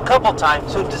 A couple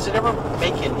times. So does it ever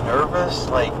make you nervous?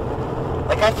 Like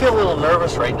I feel a little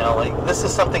nervous right now. Like this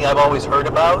is something I've always heard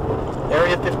about,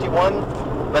 Area 51,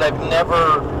 but I've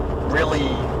never really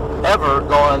ever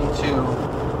gone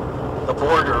to the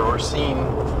border or seen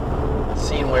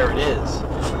where it is.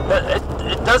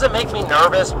 It doesn't make me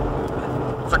nervous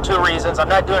for two reasons. I'm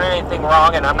not doing anything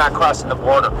wrong, and I'm not crossing the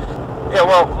border. Yeah,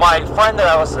 well, my friend that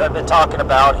I've been talking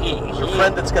about, Your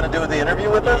friend that's going to do the interview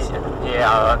with us?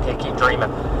 Yeah, okay, keep dreaming.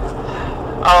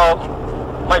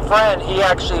 My friend, he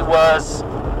actually was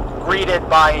greeted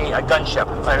by a gunship,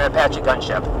 an Apache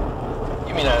gunship.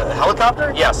 You mean a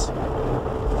helicopter? Yes.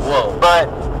 Whoa. But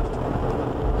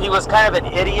he was kind of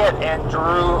an idiot and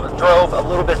drove a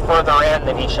little bit further in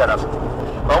than he should have.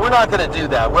 Well, we're not going to do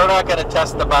that. We're not going to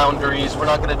test the boundaries. We're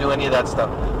not going to do any of that stuff.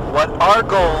 What our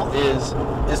goal is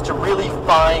to really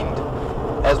find,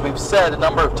 as we've said a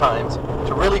number of times,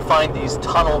 to really find these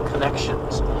tunnel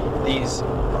connections, these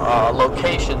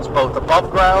locations both above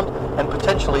ground and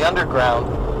potentially underground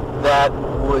that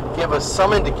would give us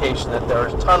some indication that there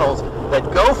are tunnels that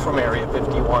go from Area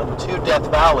 51 to Death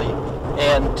Valley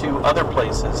and to other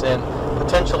places, and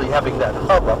potentially having that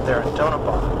hub up there in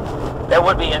Tonopah. That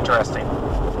would be interesting.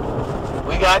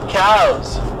 We got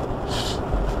cows.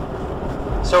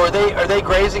 So are they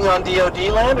grazing on DOD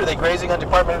land? Are they grazing on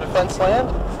Department of Defense land?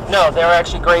 No, they're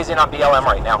actually grazing on BLM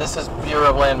right now. This is Bureau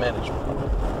of Land Management.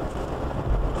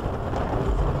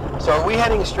 So are we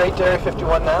heading straight to Area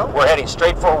 51 now? We're heading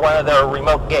straight for one of their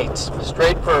remote gates.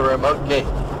 Straight for a remote gate.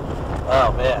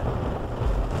 Oh man.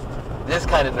 This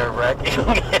kind of nerve-wracking.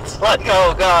 It's like,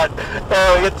 oh God,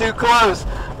 we get too close.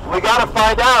 We gotta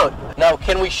find out. Now,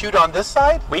 can we shoot on this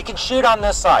side? We can shoot on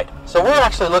this side. So we're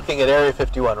actually looking at Area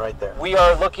 51 right there. We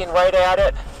are looking right at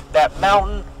it. That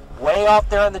mountain way off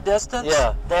there in the distance,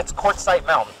 yeah, that's Quartzsite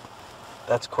Mountain.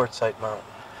 That's Quartzsite Mountain.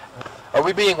 Are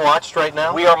we being watched right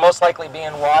now? We are most likely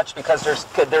being watched because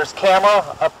there's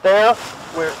camera up there.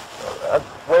 We're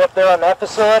way up there on that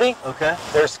facility. Okay.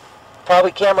 There's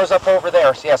probably cameras up over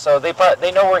there. So, yeah, so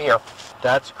they know we're here.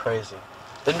 That's crazy.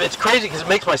 It's crazy because it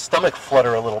makes my stomach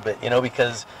flutter a little bit,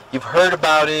 because you've heard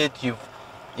about it, you've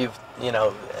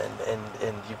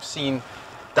seen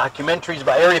documentaries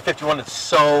about Area 51. It's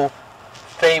so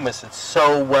famous, it's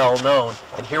so well known,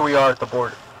 and here we are at the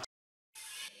border.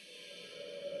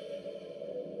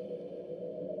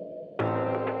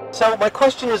 So my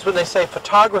question is, when they say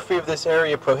photography of this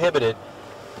area prohibited,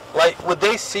 like, would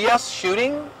they see us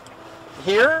shooting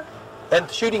here? And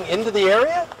shooting into the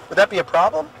area? Would that be a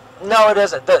problem? No, it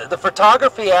isn't. The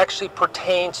photography actually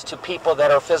pertains to people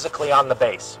that are physically on the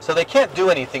base. So they can't do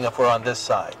anything if we're on this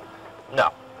side?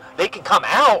 No. They can come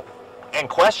out and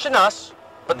question us,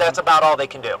 but that's about all they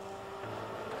can do.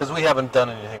 Because we haven't done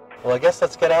anything. Well, I guess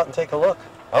let's get out and take a look.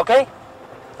 Okay.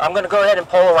 I'm going to go ahead and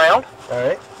pull around. All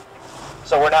right.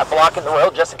 So we're not blocking the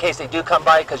road just in case they do come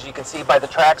by, because you can see by the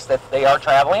tracks that they are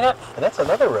traveling it. And that's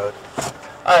another road.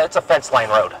 It's a fence line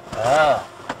road. Ah,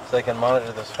 so they can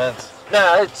monitor this fence.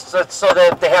 No, it's so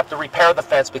that they have to repair the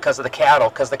fence because of the cattle,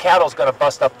 because the cattle's going to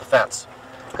bust up the fence.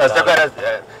 Because they're going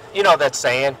to, you know that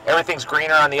saying, everything's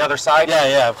greener on the other side? Yeah,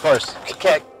 yeah, of course.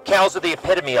 Cows are the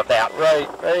epitome of that. Right,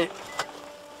 right.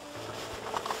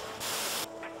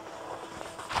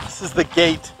 This is the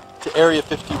gate to Area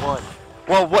 51.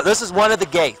 Well, this is one of the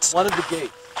gates. One of the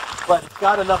gates. But it's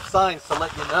got enough signs to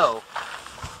let you know.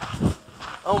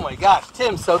 Oh my gosh,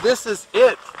 Tim, so this is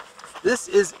it. This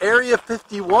is Area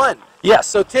 51. Yes.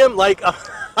 So Tim, like,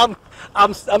 I'm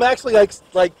actually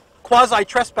like quasi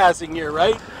trespassing here,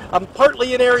 right? I'm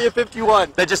partly in Area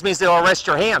 51. That just means they'll arrest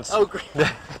your hands. Oh, great.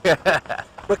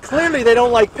 But clearly they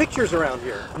don't like pictures around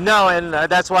here. No, and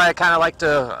that's why I kind of like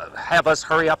to have us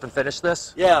hurry up and finish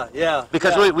this. Yeah, yeah.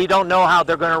 Because yeah. we don't know how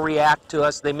they're going to react to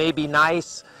us. They may be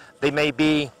nice. They may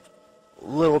be a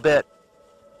little bit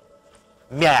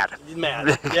mad.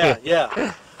 Mad. Yeah,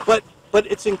 yeah. But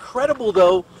it's incredible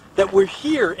though that we're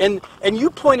here, and you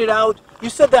pointed out, you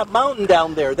said that mountain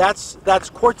down there, that's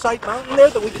Quartzite Mountain there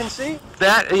that we can see?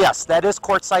 Yes, that is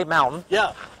Quartzite Mountain.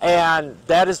 Yeah. And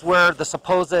that is where the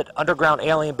supposed underground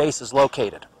alien base is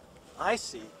located. I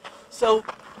see. So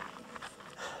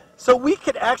we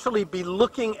could actually be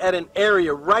looking at an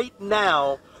area right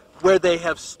now where they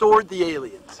have stored the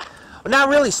aliens. Not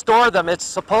really store them. It's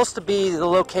supposed to be the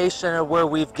location where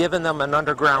we've given them an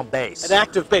underground base. An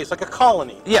active base, like a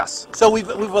colony. Yes. So we've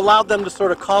allowed them to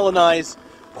sort of colonize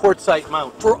Quartzite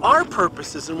Mountain. For our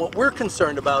purposes and what we're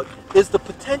concerned about is the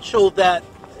potential that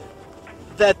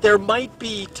there might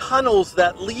be tunnels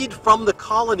that lead from the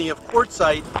colony of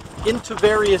Quartzite into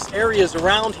various areas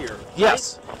around here.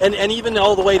 Yes. Right? And even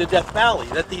all the way to Death Valley.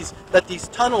 That these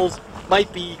tunnels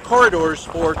might be corridors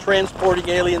for transporting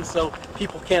aliens so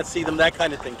people can't see them, that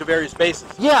kind of thing, to various bases.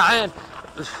 Yeah, and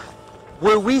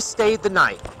where we stayed the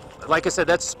night, like I said,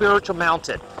 that's Spiritual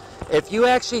Mountain. If you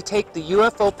actually take the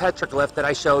UFO petroglyph that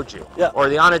I showed you, yeah. or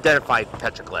the unidentified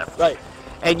petroglyph, right,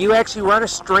 and you actually run a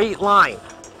straight line,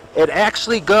 it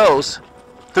actually goes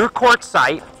through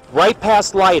Quartzite, right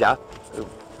past Lida,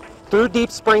 through Deep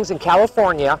Springs in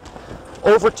California,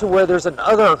 over to where there's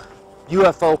another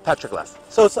UFO petroglyph.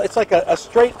 So it's like a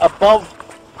straight above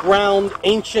ground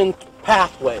ancient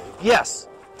pathway. Yes.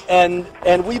 And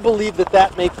we believe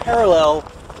that may parallel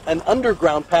an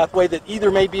underground pathway that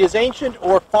either may be as ancient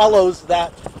or follows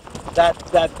that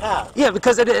path. Yeah,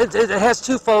 because it has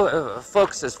two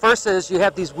focuses. First is you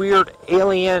have these weird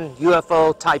alien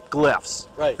UFO type glyphs,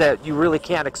 right, that you really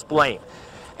can't explain.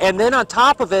 And then on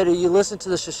top of it, you listen to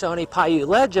the Shoshone Paiute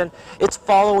legend, it's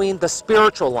following the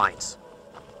spiritual lines.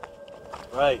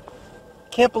 Right.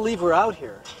 Can't believe we're out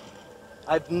here.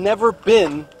 I've never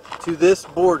been to this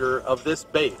border of this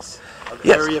base of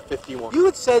Yes. Area 51. You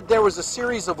had said there was a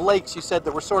series of lakes, you said,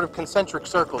 that were sort of concentric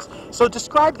circles. So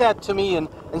describe that to me, and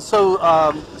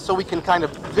so we can kind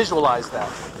of visualize that.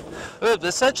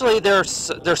 Essentially, they're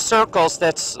circles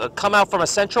that's come out from a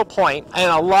central point,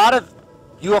 and a lot of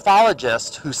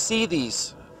ufologists who see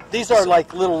these. These are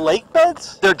like little lake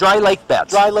beds? They're dry lake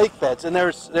beds. Dry lake beds, and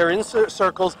they're in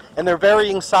circles, and they're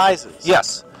varying sizes.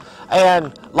 Yes, and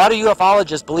a lot of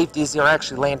ufologists believe these are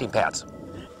actually landing pads.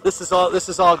 This is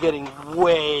all getting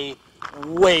way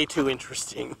too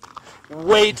interesting.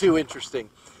 Way too interesting.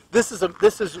 This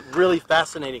is really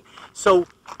fascinating. So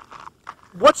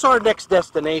what's our next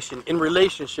destination in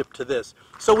relationship to this?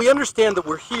 So we understand that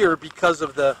we're here because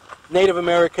of the Native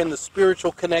American, the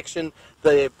spiritual connection,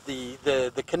 the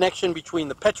connection between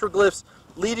the petroglyphs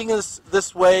leading us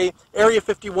this way, Area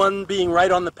 51 being right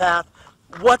on the path.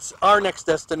 What's our next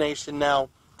destination now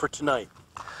for tonight?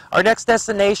 Our next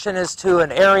destination is to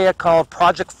an area called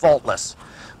Project Faultless,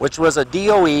 which was a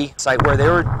DOE site where they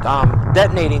were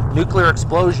detonating nuclear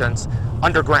explosions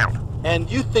underground. And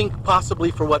you think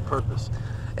possibly for what purpose?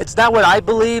 It's not what I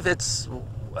believe. It's,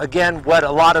 again, what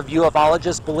a lot of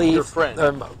ufologists believe. Your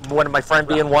friend. One of my friend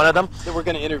being one of them. That we're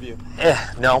going to interview.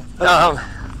 No.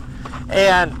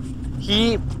 And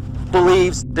he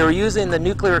believes they're using the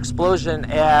nuclear explosion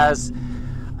as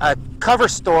a cover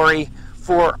story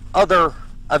for other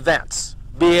events.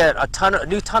 Be it a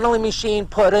new tunneling machine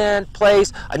put in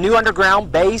place, a new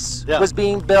underground base was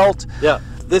being built. Yeah.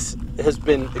 this has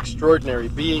been extraordinary,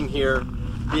 being here,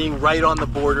 being right on the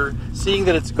border, seeing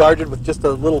that it's guarded with just a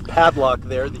little padlock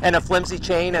there. And a flimsy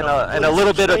chain and a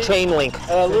little bit of chain link.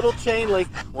 A little chain link.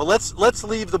 Well, let's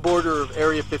leave the border of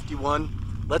Area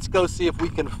 51. Let's go see if we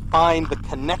can find the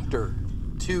connector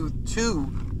to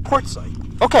port site.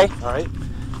 Okay. All right.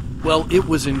 Well, it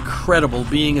was incredible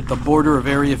being at the border of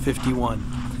Area 51.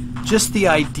 Just the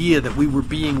idea that we were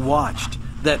being watched,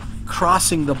 that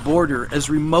crossing the border, as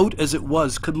remote as it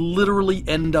was, could literally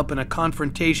end up in a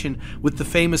confrontation with the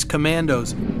famous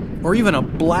commandos, or even a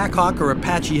Black Hawk or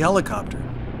Apache helicopter.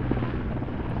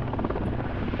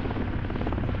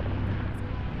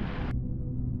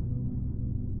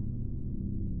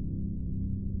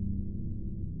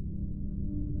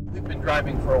 We've been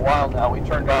driving for a while now. We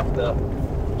turned off the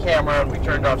camera and we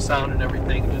turned off sound and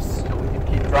everything just so we could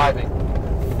keep driving.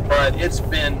 But it's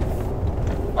been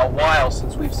a while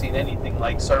since we've seen anything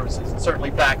like services. And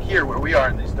certainly back here where we are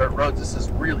in these dirt roads, this is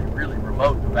really, really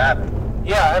remote Nevada.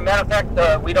 Yeah, as a matter of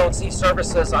fact, we don't see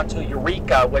services onto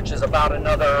Eureka, which is about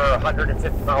another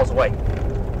 150 miles away.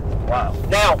 Wow.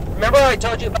 Now, remember I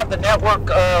told you about the network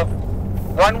of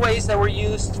runways that were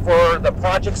used for the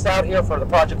projects out here, for the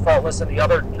Project Faultless and the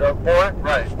other port?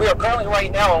 Right. We are currently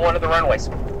right now on one of the runways.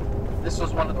 This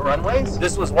was one of the runways?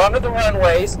 This was one of the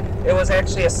runways. It was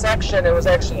actually a section. It was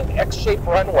actually an X-shaped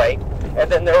runway. And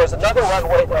then there was another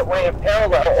runway that ran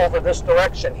parallel over this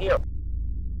direction here.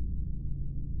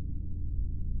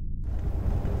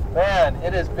 Man,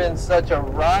 it has been such a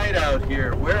ride out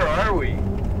here. Where are we?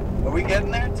 Are we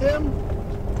getting there, Tim?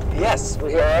 Yes,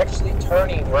 we are actually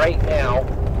turning right now.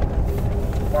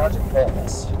 Project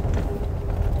Faultless.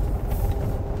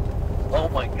 Oh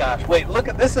my gosh, wait, look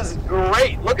at this, is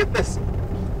great. Look at this.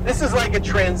 This is like a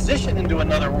transition into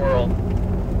another world.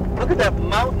 Look at that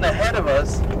mountain ahead of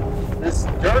us, this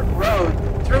dirt road,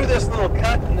 through this little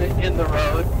cut in the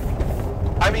road.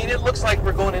 I mean, it looks like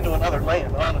we're going into another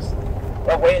land, honestly.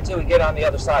 Well, wait until we get on the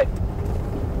other side.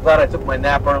 Glad I took my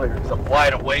nap earlier because I'm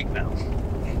wide awake now.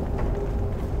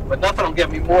 But nothing will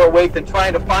get me more awake than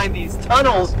trying to find these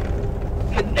tunnels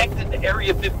connected to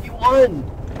Area 51.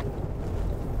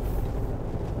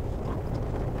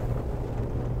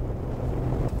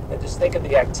 Just think of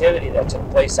the activity that took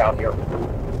place out here.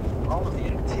 All of the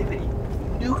activity,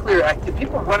 nuclear activity,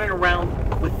 people running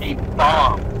around with a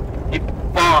bomb,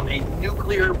 a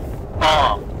nuclear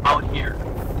bomb out here.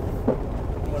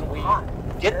 When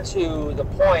we get to the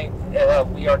point,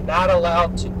 we are not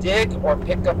allowed to dig or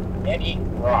pick up any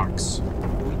rocks.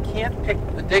 We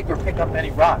can't dig or pick up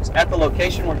any rocks at the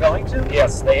location we're going to?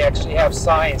 Yes, they actually have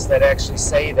signs that actually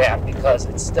say that because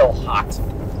it's still hot.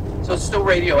 So it's still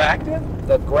radioactive?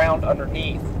 The ground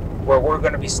underneath where we're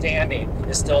going to be standing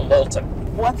is still molten.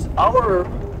 What's our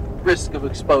risk of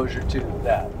exposure to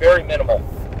that? Very minimal.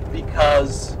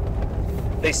 Because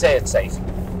they say it's safe.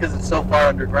 Because it's so far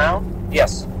underground?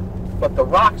 Yes. But the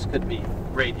rocks could be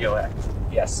radioactive?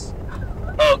 Yes.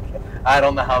 Okay. I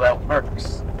don't know how that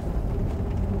works.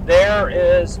 There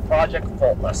is Project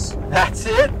Faultless. That's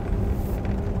it?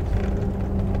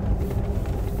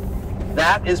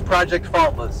 That is Project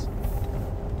Faultless.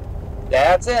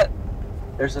 That's it.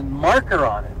 There's a marker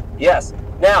on it. Yes.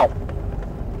 Now,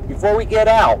 before we get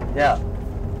out, yeah,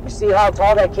 you see how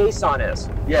tall that caisson is?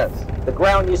 Yes. The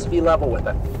ground used to be level with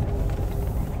it.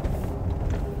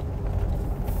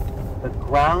 The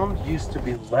ground used to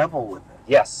be level with it?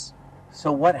 Yes.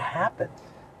 So what happened?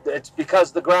 It's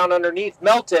because the ground underneath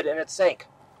melted and it sank.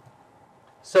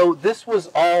 So this was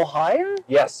all higher?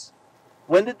 Yes.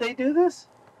 When did they do this?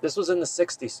 This was in the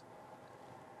 60s.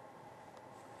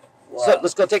 Wow. So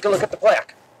let's go take a look at the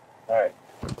plaque. All right.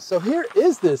 So here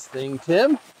is this thing,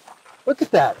 Tim. Look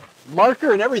at that.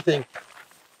 Marker and everything.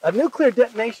 A nuclear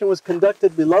detonation was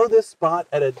conducted below this spot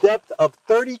at a depth of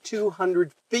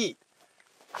 3,200 feet.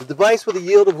 The device with a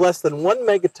yield of less than 1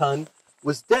 megaton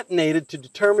was detonated to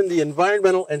determine the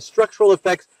environmental and structural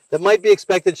effects that might be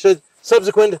expected should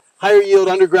subsequent higher yield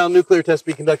underground nuclear tests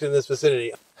be conducted in this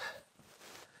vicinity.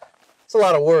 That's a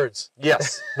lot of words.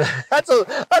 Yes. That's a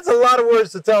lot of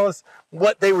words to tell us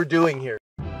what they were doing here.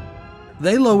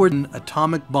 They lowered an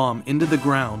atomic bomb into the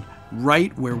ground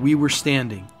right where we were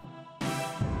standing.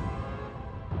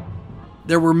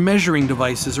 There were measuring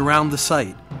devices around the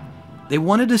site. They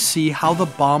wanted to see how the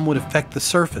bomb would affect the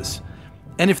surface,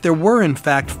 and if there were in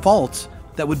fact faults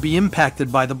that would be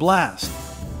impacted by the blast.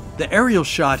 The aerial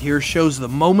shot here shows the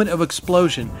moment of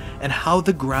explosion and how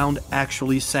the ground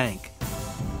actually sank.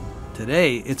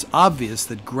 Today, it's obvious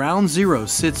that Ground Zero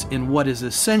sits in what is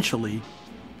essentially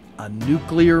a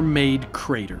nuclear-made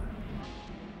crater.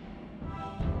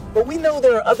 But we know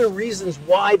there are other reasons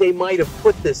why they might have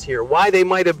put this here, why they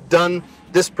might have done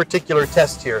this particular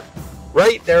test here,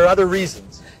 right? There are other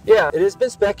reasons. Yeah, it has been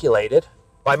speculated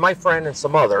by my friend and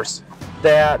some others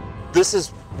that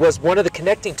this was one of the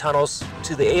connecting tunnels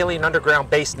to the alien underground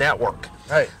base network.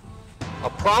 Right. A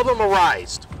problem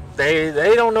arose.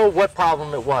 They don't know what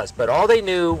problem it was, but all they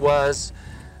knew was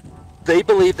they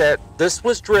believed that this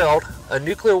was drilled, a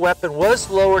nuclear weapon was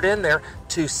lowered in there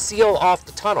to seal off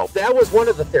the tunnel. That was one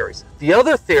of the theories. The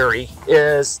other theory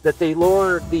is that they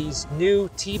lowered these new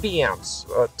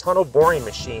TBMs, tunnel boring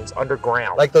machines,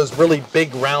 underground. Like those really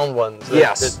big round ones that,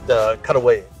 Yes. that cut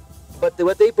away. But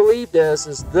what they believed is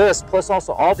this, plus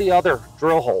also all the other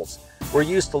drill holes, were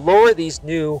used to lower these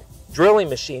new drilling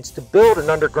machines to build an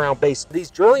underground base.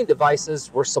 These drilling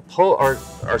devices were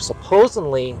are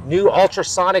supposedly new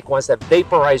ultrasonic ones that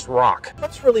vaporize rock.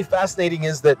 What's really fascinating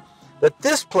is that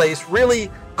this place really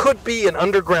could be an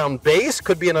underground base,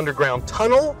 could be an underground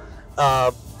tunnel.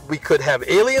 We could have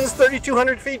aliens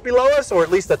 3,200 feet below us, or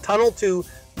at least a tunnel to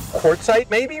Quartzsite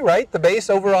maybe, right? The base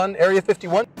over on Area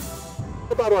 51.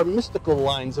 What about our mystical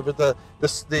lines over the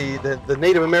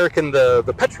Native American, the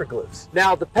petroglyphs?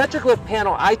 Now, the petroglyph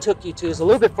panel I took you to is a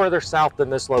little bit further south than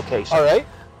this location. All right.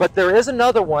 But there is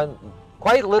another one,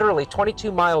 quite literally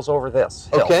 22 miles over this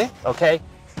hill. Okay. Okay.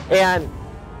 And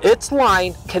its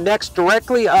line connects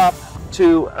directly up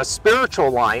to a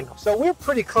spiritual line. So we're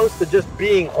pretty close to just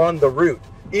being on the route,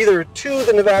 either to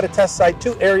the Nevada test site,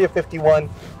 to Area 51,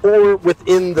 or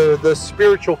within the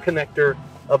spiritual connector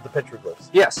of the petroglyphs.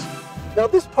 Yes. Now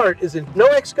this part is in no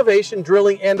excavation,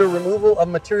 drilling, and or removal of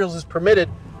materials is permitted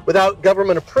without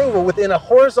government approval within a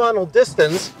horizontal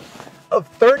distance of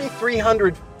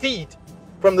 3,300 feet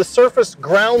from the surface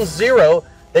ground zero.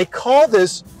 They call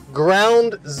this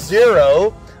ground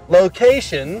zero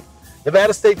location,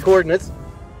 Nevada state coordinates.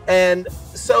 And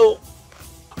so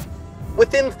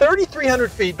within 3,300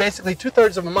 feet, basically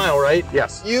 2/3 of a mile, right?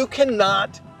 Yes. You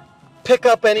cannot pick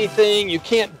up anything, you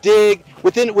can't dig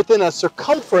within a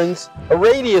circumference, a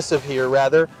radius of here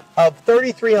rather, of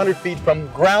 3,300 feet from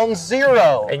ground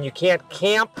zero. And you can't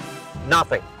camp,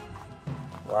 nothing.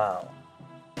 Wow.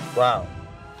 Wow.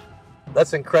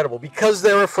 That's incredible, because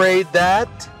they're afraid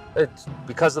that It's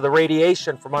because of the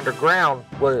radiation from underground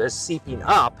was seeping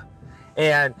up,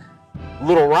 and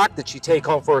little rock that you take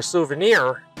home for a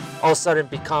souvenir all of a sudden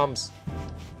becomes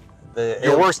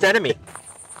your worst enemy.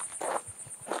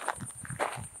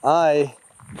 I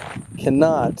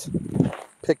cannot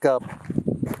pick up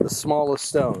the smallest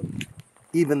stone,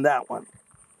 even that one,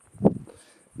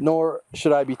 nor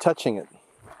should I be touching it,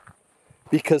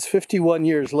 because 51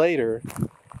 years later,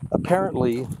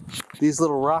 apparently these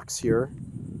little rocks here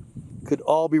could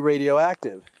all be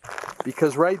radioactive,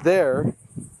 because right there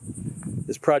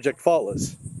is Project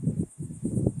Faultless,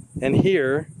 and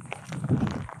here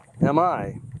am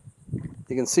I.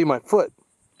 You can see my foot.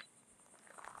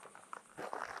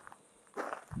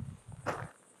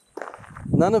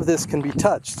 None of this can be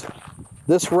touched.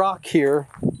 This rock here,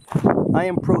 I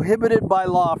am prohibited by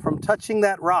law from touching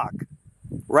that rock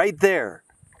right there.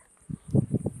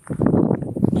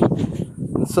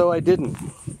 And so I didn't.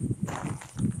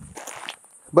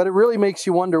 But it really makes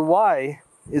you wonder why.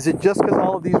 Is it just because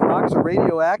all of these rocks are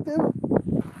radioactive?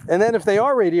 And then if they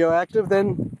are radioactive,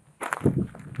 then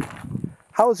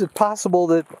how is it possible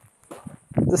that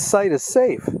this site is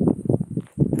safe?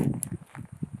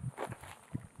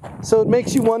 So it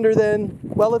makes you wonder then,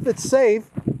 well, if it's safe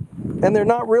and they're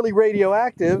not really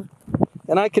radioactive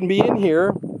and I can be in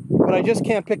here, but I just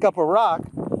can't pick up a rock,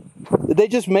 did they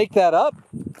just make that up?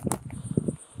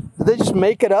 Did they just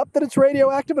make it up that it's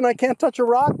radioactive and I can't touch a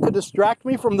rock to distract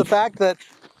me from the fact that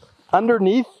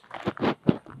underneath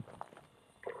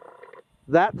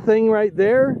that thing right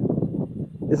there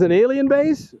is an alien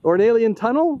base or an alien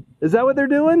tunnel? Is that what they're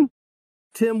doing?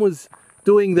 Tim was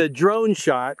doing the drone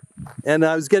shot, and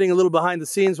I was getting a little behind the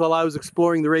scenes while I was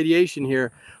exploring the radiation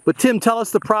here. But Tim, tell us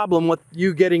the problem with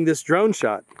you getting this drone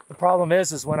shot. The problem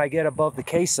is when I get above the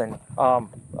casing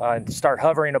and start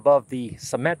hovering above the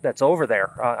cement that's over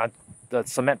there, on the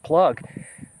cement plug,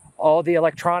 all the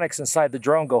electronics inside the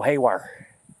drone go haywire.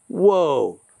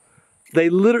 Whoa. They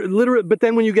literally, but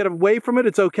then when you get away from it,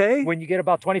 it's okay? When you get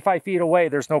about 25 feet away,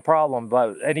 there's no problem.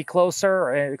 But any closer,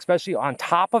 and especially on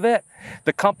top of it,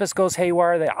 the compass goes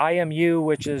haywire. The IMU,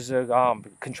 which is a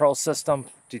control system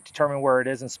to determine where it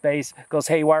is in space, goes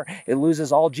haywire. It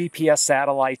loses all GPS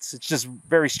satellites. It's just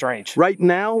very strange. Right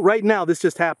now, this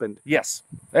just happened. Yes.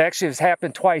 Actually, it's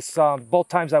happened twice. Both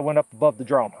times I went up above the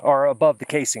drone, or above the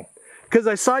casing. Because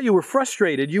I saw you were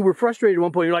frustrated. You were frustrated at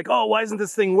one point. You're like, oh, why isn't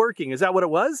this thing working? Is that what it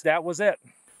was? That was it.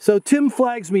 So Tim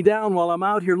flags me down while I'm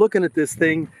out here looking at this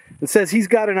thing and says he's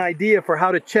got an idea for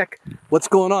how to check what's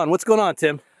going on. What's going on,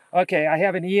 Tim? Okay, I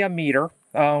have an EM meter,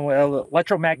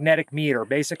 electromagnetic meter.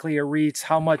 Basically, it reads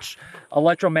how much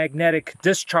electromagnetic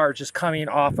discharge is coming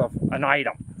off of an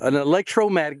item. An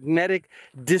electromagnetic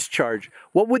discharge.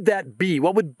 What would that be?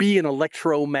 What would be an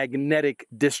electromagnetic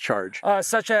discharge?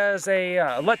 Such as a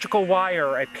electrical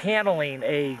wire, a paneling,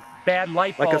 a bad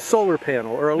light bulb. Like a solar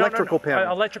panel or electrical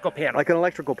panel? Electrical panel. Like an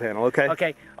electrical panel, okay.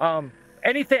 Okay.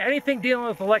 Anything dealing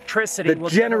with electricity that will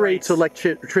generates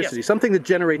electricity. Yes. Something that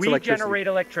generates We electricity. generate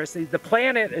electricity. The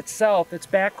planet itself, its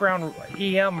background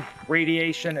EM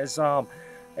radiation is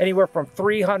anywhere from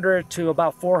 300 to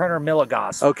about 400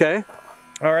 milligauss. Okay.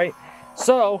 All right.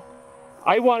 So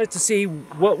I wanted to see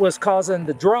what was causing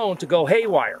the drone to go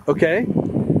haywire. Okay.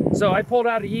 So I pulled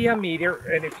out an EM meter,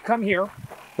 and if you come here,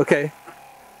 okay,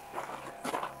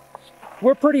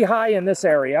 we're pretty high in this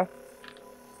area.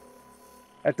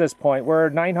 At this point, we're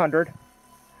 900.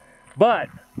 But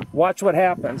watch what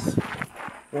happens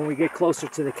when we get closer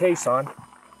to the caisson.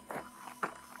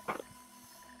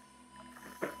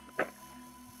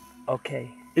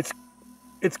 Okay. It's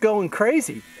going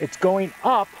crazy. It's going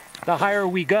up the higher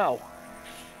we go.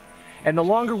 And the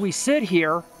longer we sit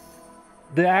here,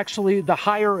 the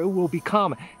higher it will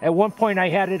become. At one point I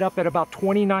had it up at about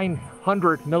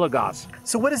 2,900 milligauss.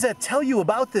 So what does that tell you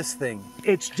about this thing?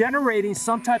 It's generating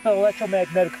some type of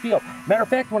electromagnetic field. Matter of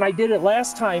fact, when I did it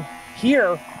last time,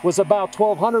 here was about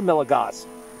 1,200 milligauss.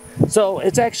 So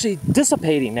it's actually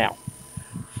dissipating now.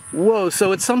 Whoa,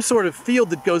 so it's some sort of field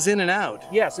that goes in and out.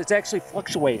 Yes, it's actually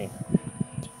fluctuating.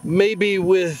 Maybe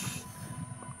with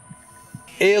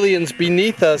aliens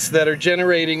beneath us that are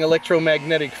generating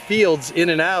electromagnetic fields in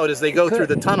and out as they go through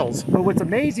the tunnels. But what's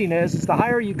amazing is the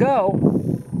higher you go,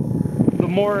 the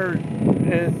higher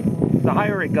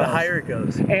it goes. The higher it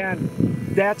goes. And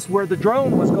that's where the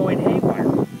drone was going haywire.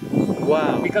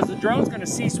 Wow. Because the drone's going to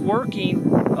cease working.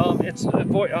 Its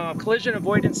collision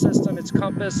avoidance system, its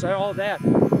compass, all that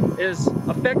is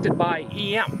affected by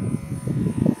EM.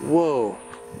 Whoa.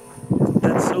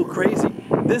 That's so crazy.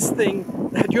 This thing,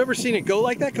 had you ever seen it go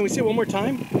like that? Can we see it one more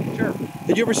time? Sure.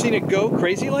 Had you ever seen it go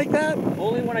crazy like that?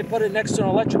 Only when I put it next to an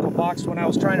electrical box when I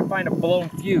was trying to find a blown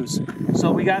fuse.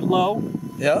 So we got low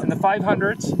in the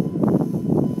 500s.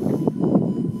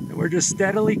 And we're just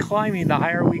steadily climbing the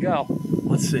higher we go.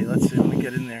 Let's see, let me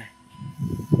get in there.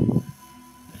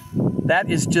 That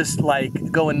is just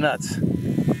like going nuts.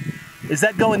 Is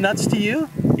that going nuts to you?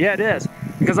 Yeah, it is.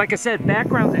 Because like I said,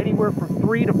 background's anywhere from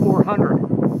 300 to 400.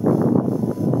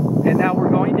 And now we're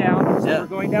going down, so we're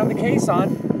going down the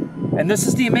caisson. And this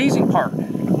is the amazing part.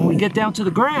 When we get down to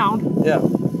the ground,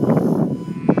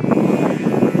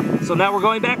 so now we're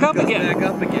going back up again. Back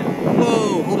up again.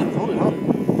 Whoa, hold it.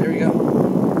 There we go.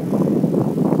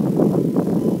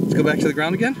 Let's go back to the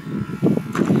ground again.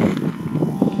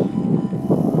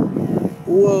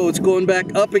 Whoa, it's going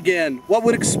back up again. What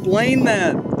would explain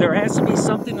that? There has to be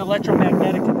something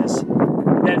electromagnetic in this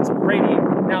that's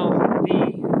radiating. Now,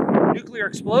 the nuclear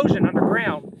explosion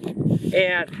underground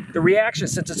and the reaction,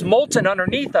 since it's molten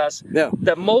underneath us,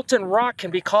 the molten rock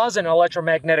can be causing an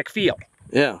electromagnetic field.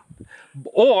 Yeah.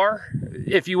 Or,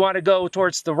 if you want to go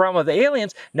towards the realm of the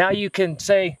aliens, now you can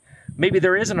say, maybe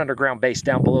there is an underground base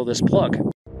down below this plug.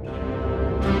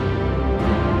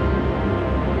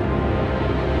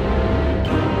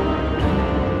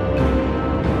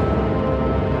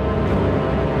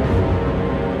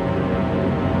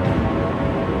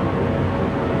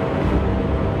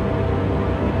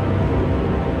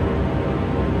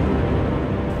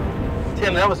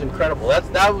 Tim, that was incredible.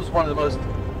 That was one of the most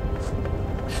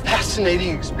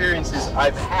fascinating experiences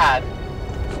I've had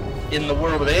in the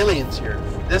world of aliens here.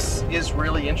 This is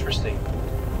really interesting.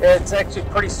 It's actually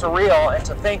pretty surreal, and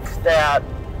to think that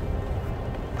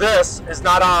this is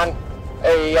not on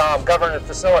a government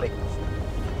facility.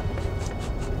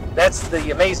 That's the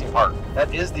amazing part.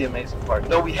 That is the amazing part.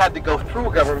 Though we had to go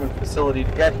through a government facility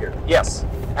to get here. Yes,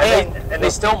 and they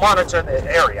still monitor the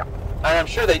area. And I'm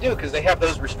sure they do, because they have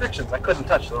those restrictions. I couldn't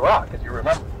touch the rock, as you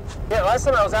remember. Yeah, last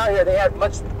time I was out here, they had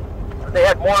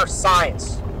more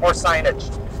signs, more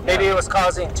signage. Maybe it was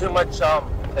causing too much,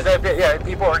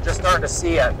 people were just starting to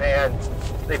see it, and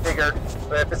they figured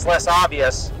if it's less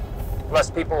obvious,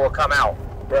 less people will come out.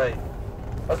 Right.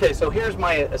 Okay, so here's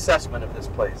my assessment of this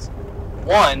place.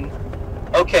 1,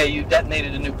 okay, you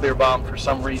detonated a nuclear bomb for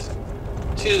some reason.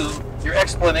 2, your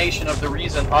explanation of the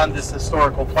reason on this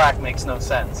historical plaque makes no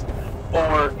sense.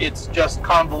 Or it's just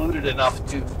convoluted enough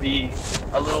to be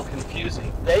a little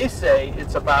confusing. They say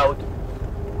it's about,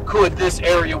 could this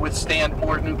area withstand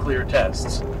more nuclear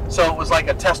tests? So it was like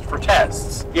a test for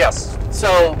tests. Yes.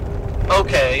 So,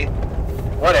 okay,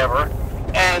 whatever.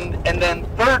 And then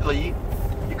thirdly,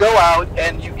 you go out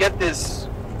and you get this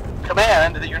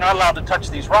command that you're not allowed to touch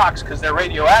these rocks because they're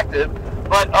radioactive,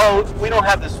 but oh, we don't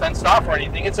have this fenced off or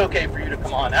anything, it's okay for you to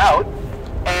come on out.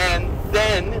 And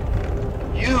then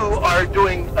you are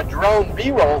doing a drone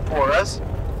B-roll for us,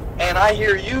 and I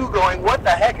hear you going, what the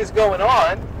heck is going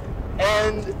on?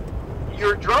 And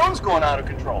your drone's going out of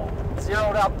control.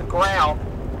 Zeroed out the ground,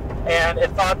 and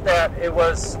it thought that it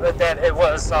was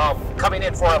coming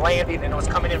in for a landing, and it was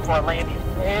coming in for a landing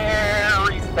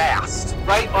very fast.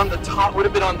 Right on the top, would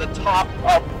have been on the top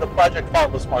of the Project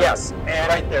Faultless marker. Yes, and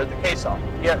right there, the case-off.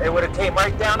 Yeah, it would have came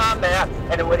right down on that,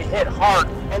 and it would have hit hard.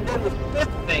 And then the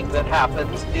fifth thing that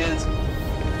happens is,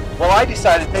 well, I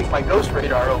decided to take my ghost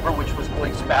radar over, which was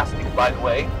going spastic, by the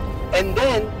way, and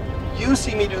then you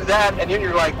see me do that, and then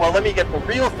you're like, well, let me get the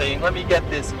real thing. Let me get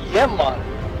this EM monitor,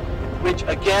 which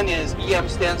again is, EM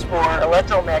stands for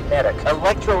electromagnetic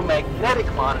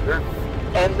monitor.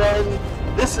 And then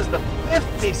this is the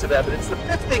fifth piece of evidence. The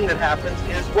fifth thing that happens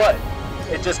is what?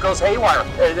 It just goes haywire.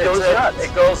 It goes nuts.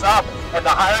 It goes up, and the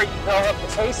higher you fill up the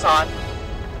caisson,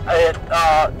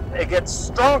 it gets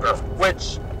stronger,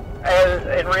 which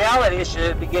in reality it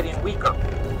should be getting weaker.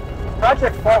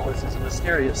 Project Faultless is a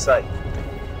mysterious site.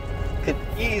 Could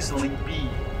easily be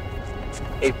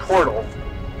a portal,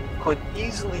 could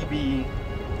easily be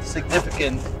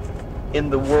significant in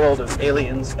the world of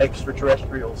aliens,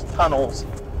 extraterrestrials, tunnels,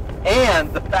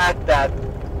 and the fact that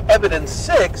evidence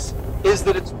 6 is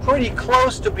that it's pretty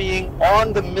close to being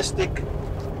on the mystic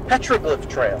petroglyph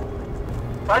trail.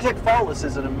 Project Faultless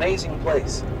is an amazing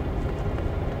place.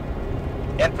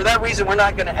 And for that reason, we're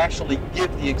not going to actually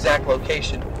give the exact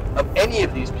location of any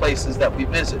of these places that we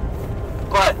visit.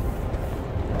 But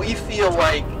we feel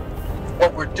like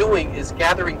what we're doing is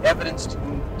gathering evidence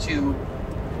to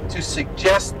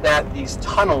suggest that these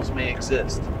tunnels may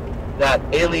exist, that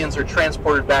aliens are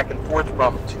transported back and forth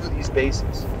from to these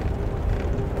bases.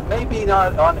 Maybe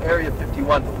not on Area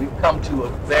 51, but we've come to a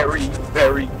very,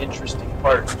 very interesting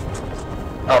part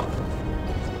of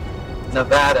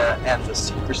Nevada and the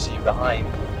secrecy behind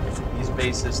these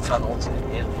bases, tunnels,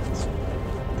 and aliens.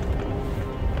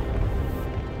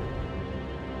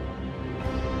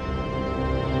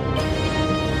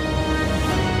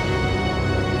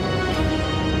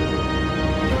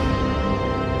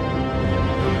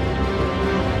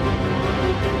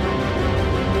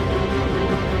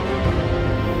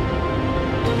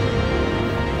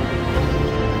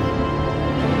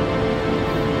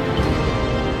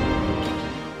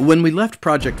 When we left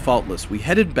Project Faultless, we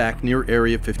headed back near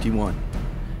Area 51.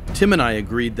 Tim and I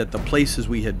agreed that the places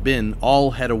we had been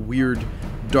all had a weird,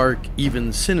 dark,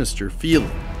 even sinister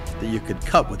feeling that you could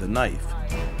cut with a knife.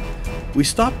 We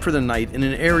stopped for the night in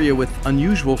an area with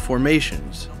unusual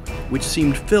formations, which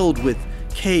seemed filled with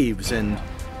caves and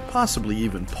possibly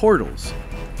even portals.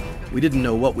 We didn't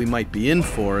know what we might be in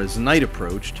for as night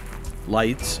approached,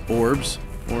 lights, orbs,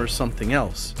 or something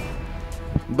else.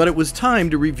 But it was time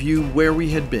to review where we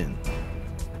had been.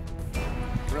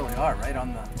 Really are right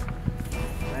on the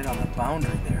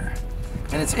boundary there.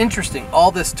 And it's interesting,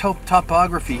 all this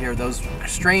topography here, those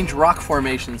strange rock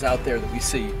formations out there that we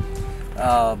see.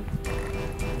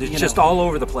 It's just all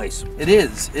over the place. It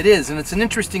is, and it's an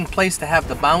interesting place to have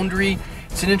the boundary.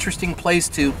 It's an interesting place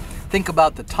to think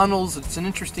about the tunnels. It's an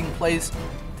interesting place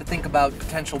to think about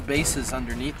potential bases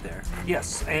underneath there.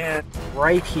 Yes, and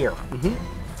right here,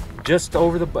 just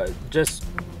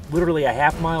literally a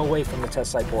half mile away from the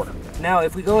test site border. Now,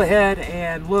 if we go ahead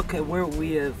and look at where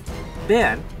we have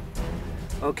been,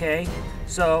 okay,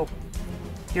 so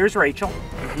here's Rachel.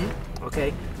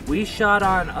 Okay, we shot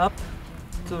on up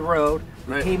to the road.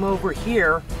 We came over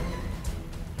here.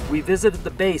 We visited the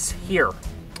base here.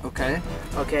 Okay.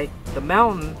 Okay, the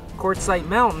mountain, Quartzsite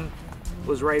Mountain,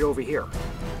 was right over here.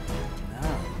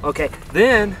 Okay,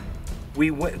 then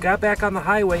we got back on the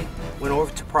highway, went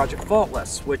over to Project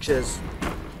Faultless, which is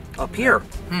up here.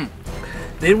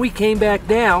 Then we came back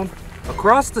down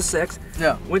across the 6,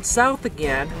 went south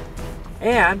again,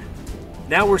 and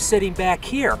now we're sitting back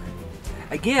here.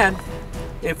 Again,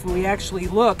 if we actually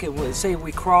look and we say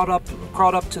we crawled up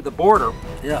to the border,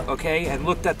 okay, and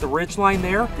looked at the ridge line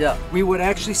there, we would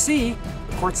actually see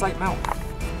the Quartzsite Mountain.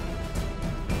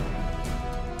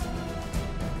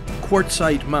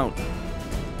 Quartzsite Mountain,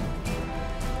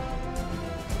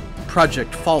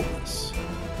 Project Faultless,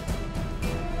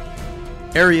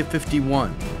 Area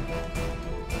 51,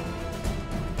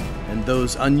 and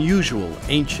those unusual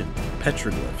ancient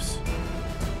petroglyphs.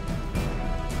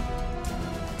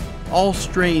 All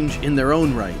strange in their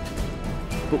own right,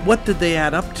 but what did they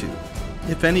add up to,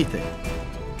 if anything?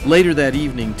 Later that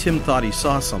evening, Tim thought he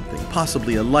saw something,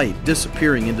 possibly a light,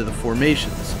 disappearing into the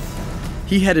formations.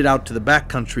 He headed out to the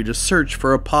backcountry to search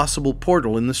for a possible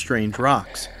portal in the strange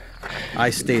rocks. I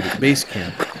stayed at base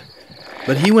camp,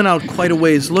 but he went out quite a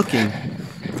ways looking,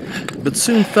 but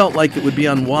soon felt like it would be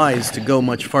unwise to go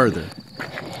much farther.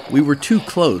 We were too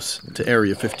close to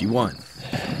Area 51.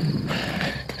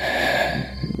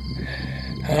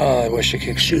 Oh, I wish I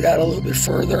could shoot out a little bit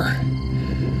further.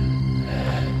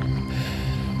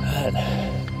 But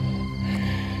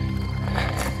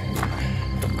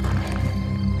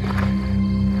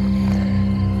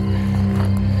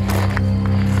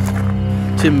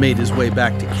Tim made his way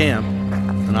back to camp,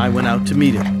 and I went out to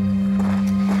meet him.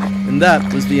 And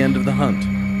that was the end of the hunt.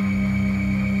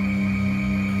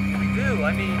 We do.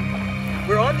 I mean,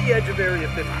 we're on the edge of Area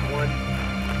 51.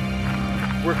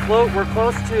 We're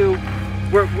close to.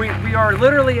 We are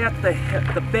literally at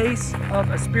the base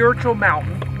of a spiritual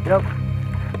mountain. Yep.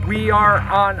 We are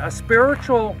on a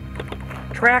spiritual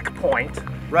track point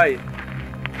Right.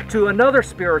 to another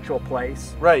spiritual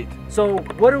place. Right. So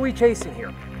what are we chasing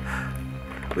here?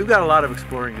 We've got a lot of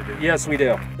exploring to do. Yes, we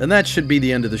do. And that should be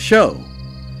the end of the show.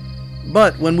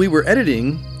 But when we were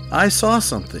editing, I saw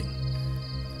something.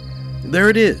 There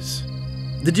it is.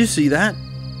 Did you see that?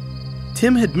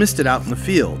 Tim had missed it out in the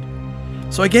field.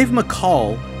 So I gave him a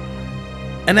call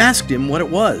and asked him what it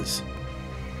was.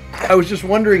 I was just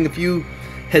wondering if you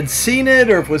had seen it,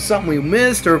 or if it was something we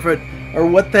missed, or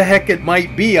what the heck it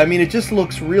might be. I mean, it just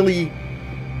looks really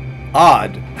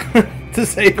odd, to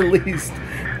say the least.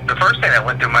 The first thing that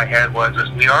went through my head was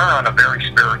we are on a very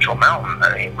spiritual mountain.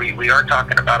 I mean, we are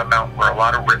talking about a mountain where a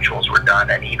lot of rituals were done,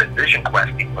 and even vision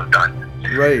questing was done.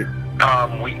 Right.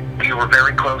 We were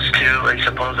very close to a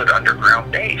supposed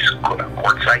underground base,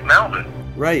 Quartzite Mountain.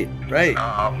 Right.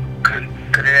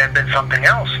 Could it have been something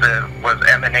else that was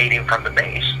emanating from the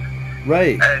base?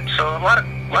 Right. And so a lot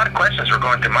of questions were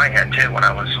going through my head too when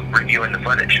I was reviewing the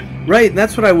footage. Right, and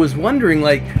that's what I was wondering,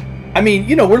 like, I mean,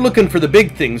 you know, we're looking for the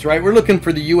big things, right? We're looking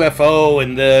for the UFO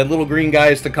and the little green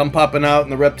guys to come popping out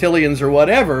and the reptilians or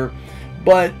whatever.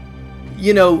 But,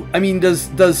 you know, I mean, does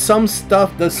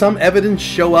some evidence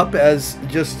show up as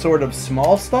just sort of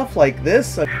small stuff like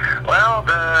this? Well,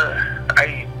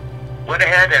 I went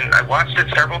ahead and I watched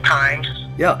it several times.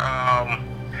 Yeah.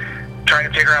 Trying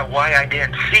to figure out why I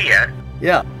didn't see it.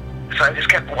 Yeah. So I just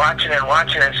kept watching and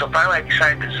watching, and so finally I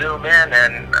decided to zoom in,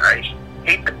 and I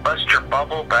hate to bust your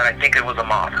bubble, but I think it was a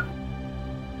moth.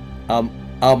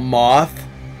 A moth?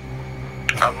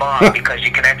 A moth, because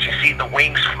you can actually see the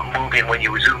wings moving when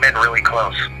you zoom in really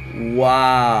close.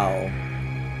 Wow.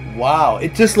 Wow.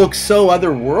 It just looks so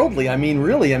otherworldly. I mean,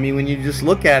 really, when you just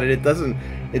look at it,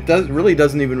 it really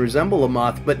doesn't even resemble a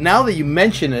moth. But now that you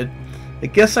mention it, I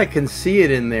guess I can see it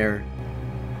in there.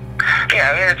 Yeah,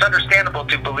 I mean, it's understandable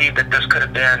to believe that this could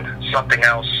have been something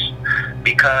else,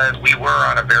 because we were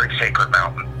on a very sacred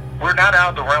mountain. We're not out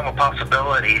of the realm of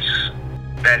possibilities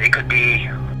that it could be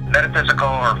metaphysical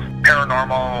or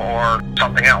paranormal or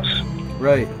something else.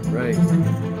 Right.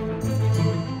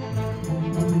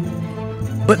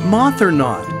 But moth or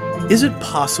not, is it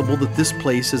possible that this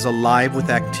place is alive with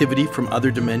activity from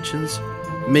other dimensions?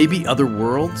 Maybe other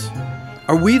worlds?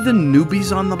 Are we the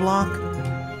newbies on the block?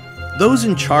 Those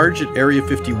in charge at Area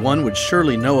 51 would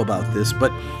surely know about this,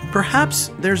 but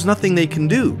perhaps there's nothing they can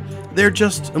do. They're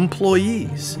just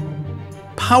employees,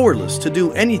 powerless to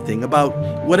do anything about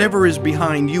whatever is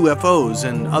behind UFOs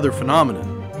and other phenomena.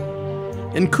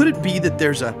 And could it be that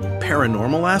there's a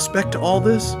paranormal aspect to all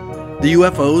this? The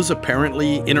UFOs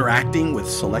apparently interacting with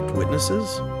select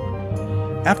witnesses?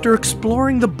 After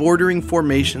exploring the bordering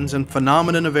formations and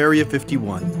phenomenon of Area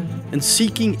 51 and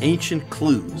seeking ancient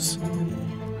clues,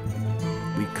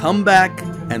 we come back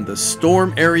and the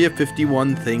Storm Area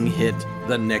 51 thing hit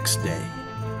the next day.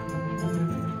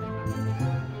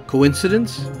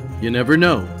 Coincidence? You never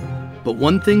know. But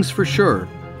one thing's for sure,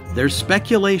 there's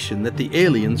speculation that the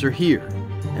aliens are here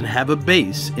and have a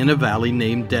base in a valley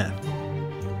named Death.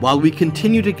 While we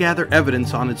continue to gather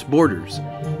evidence on its borders,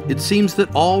 it seems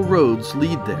that all roads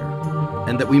lead there,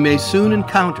 and that we may soon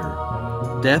encounter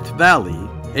Death Valley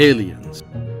aliens.